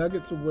dropping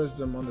nuggets of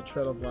wisdom on the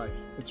trail of life.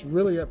 It's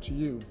really up to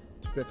you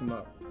to pick them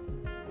up.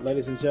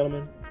 Ladies and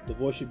gentlemen, the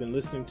voice you've been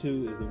listening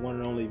to is the one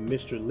and only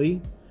Mr.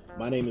 Lee.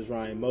 My name is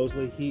Ryan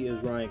Mosley. He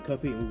is Ryan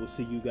Cuffey, and we will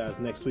see you guys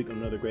next week on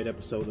another great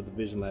episode of the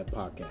Vision Lab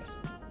Podcast.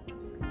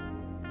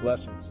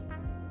 Blessings.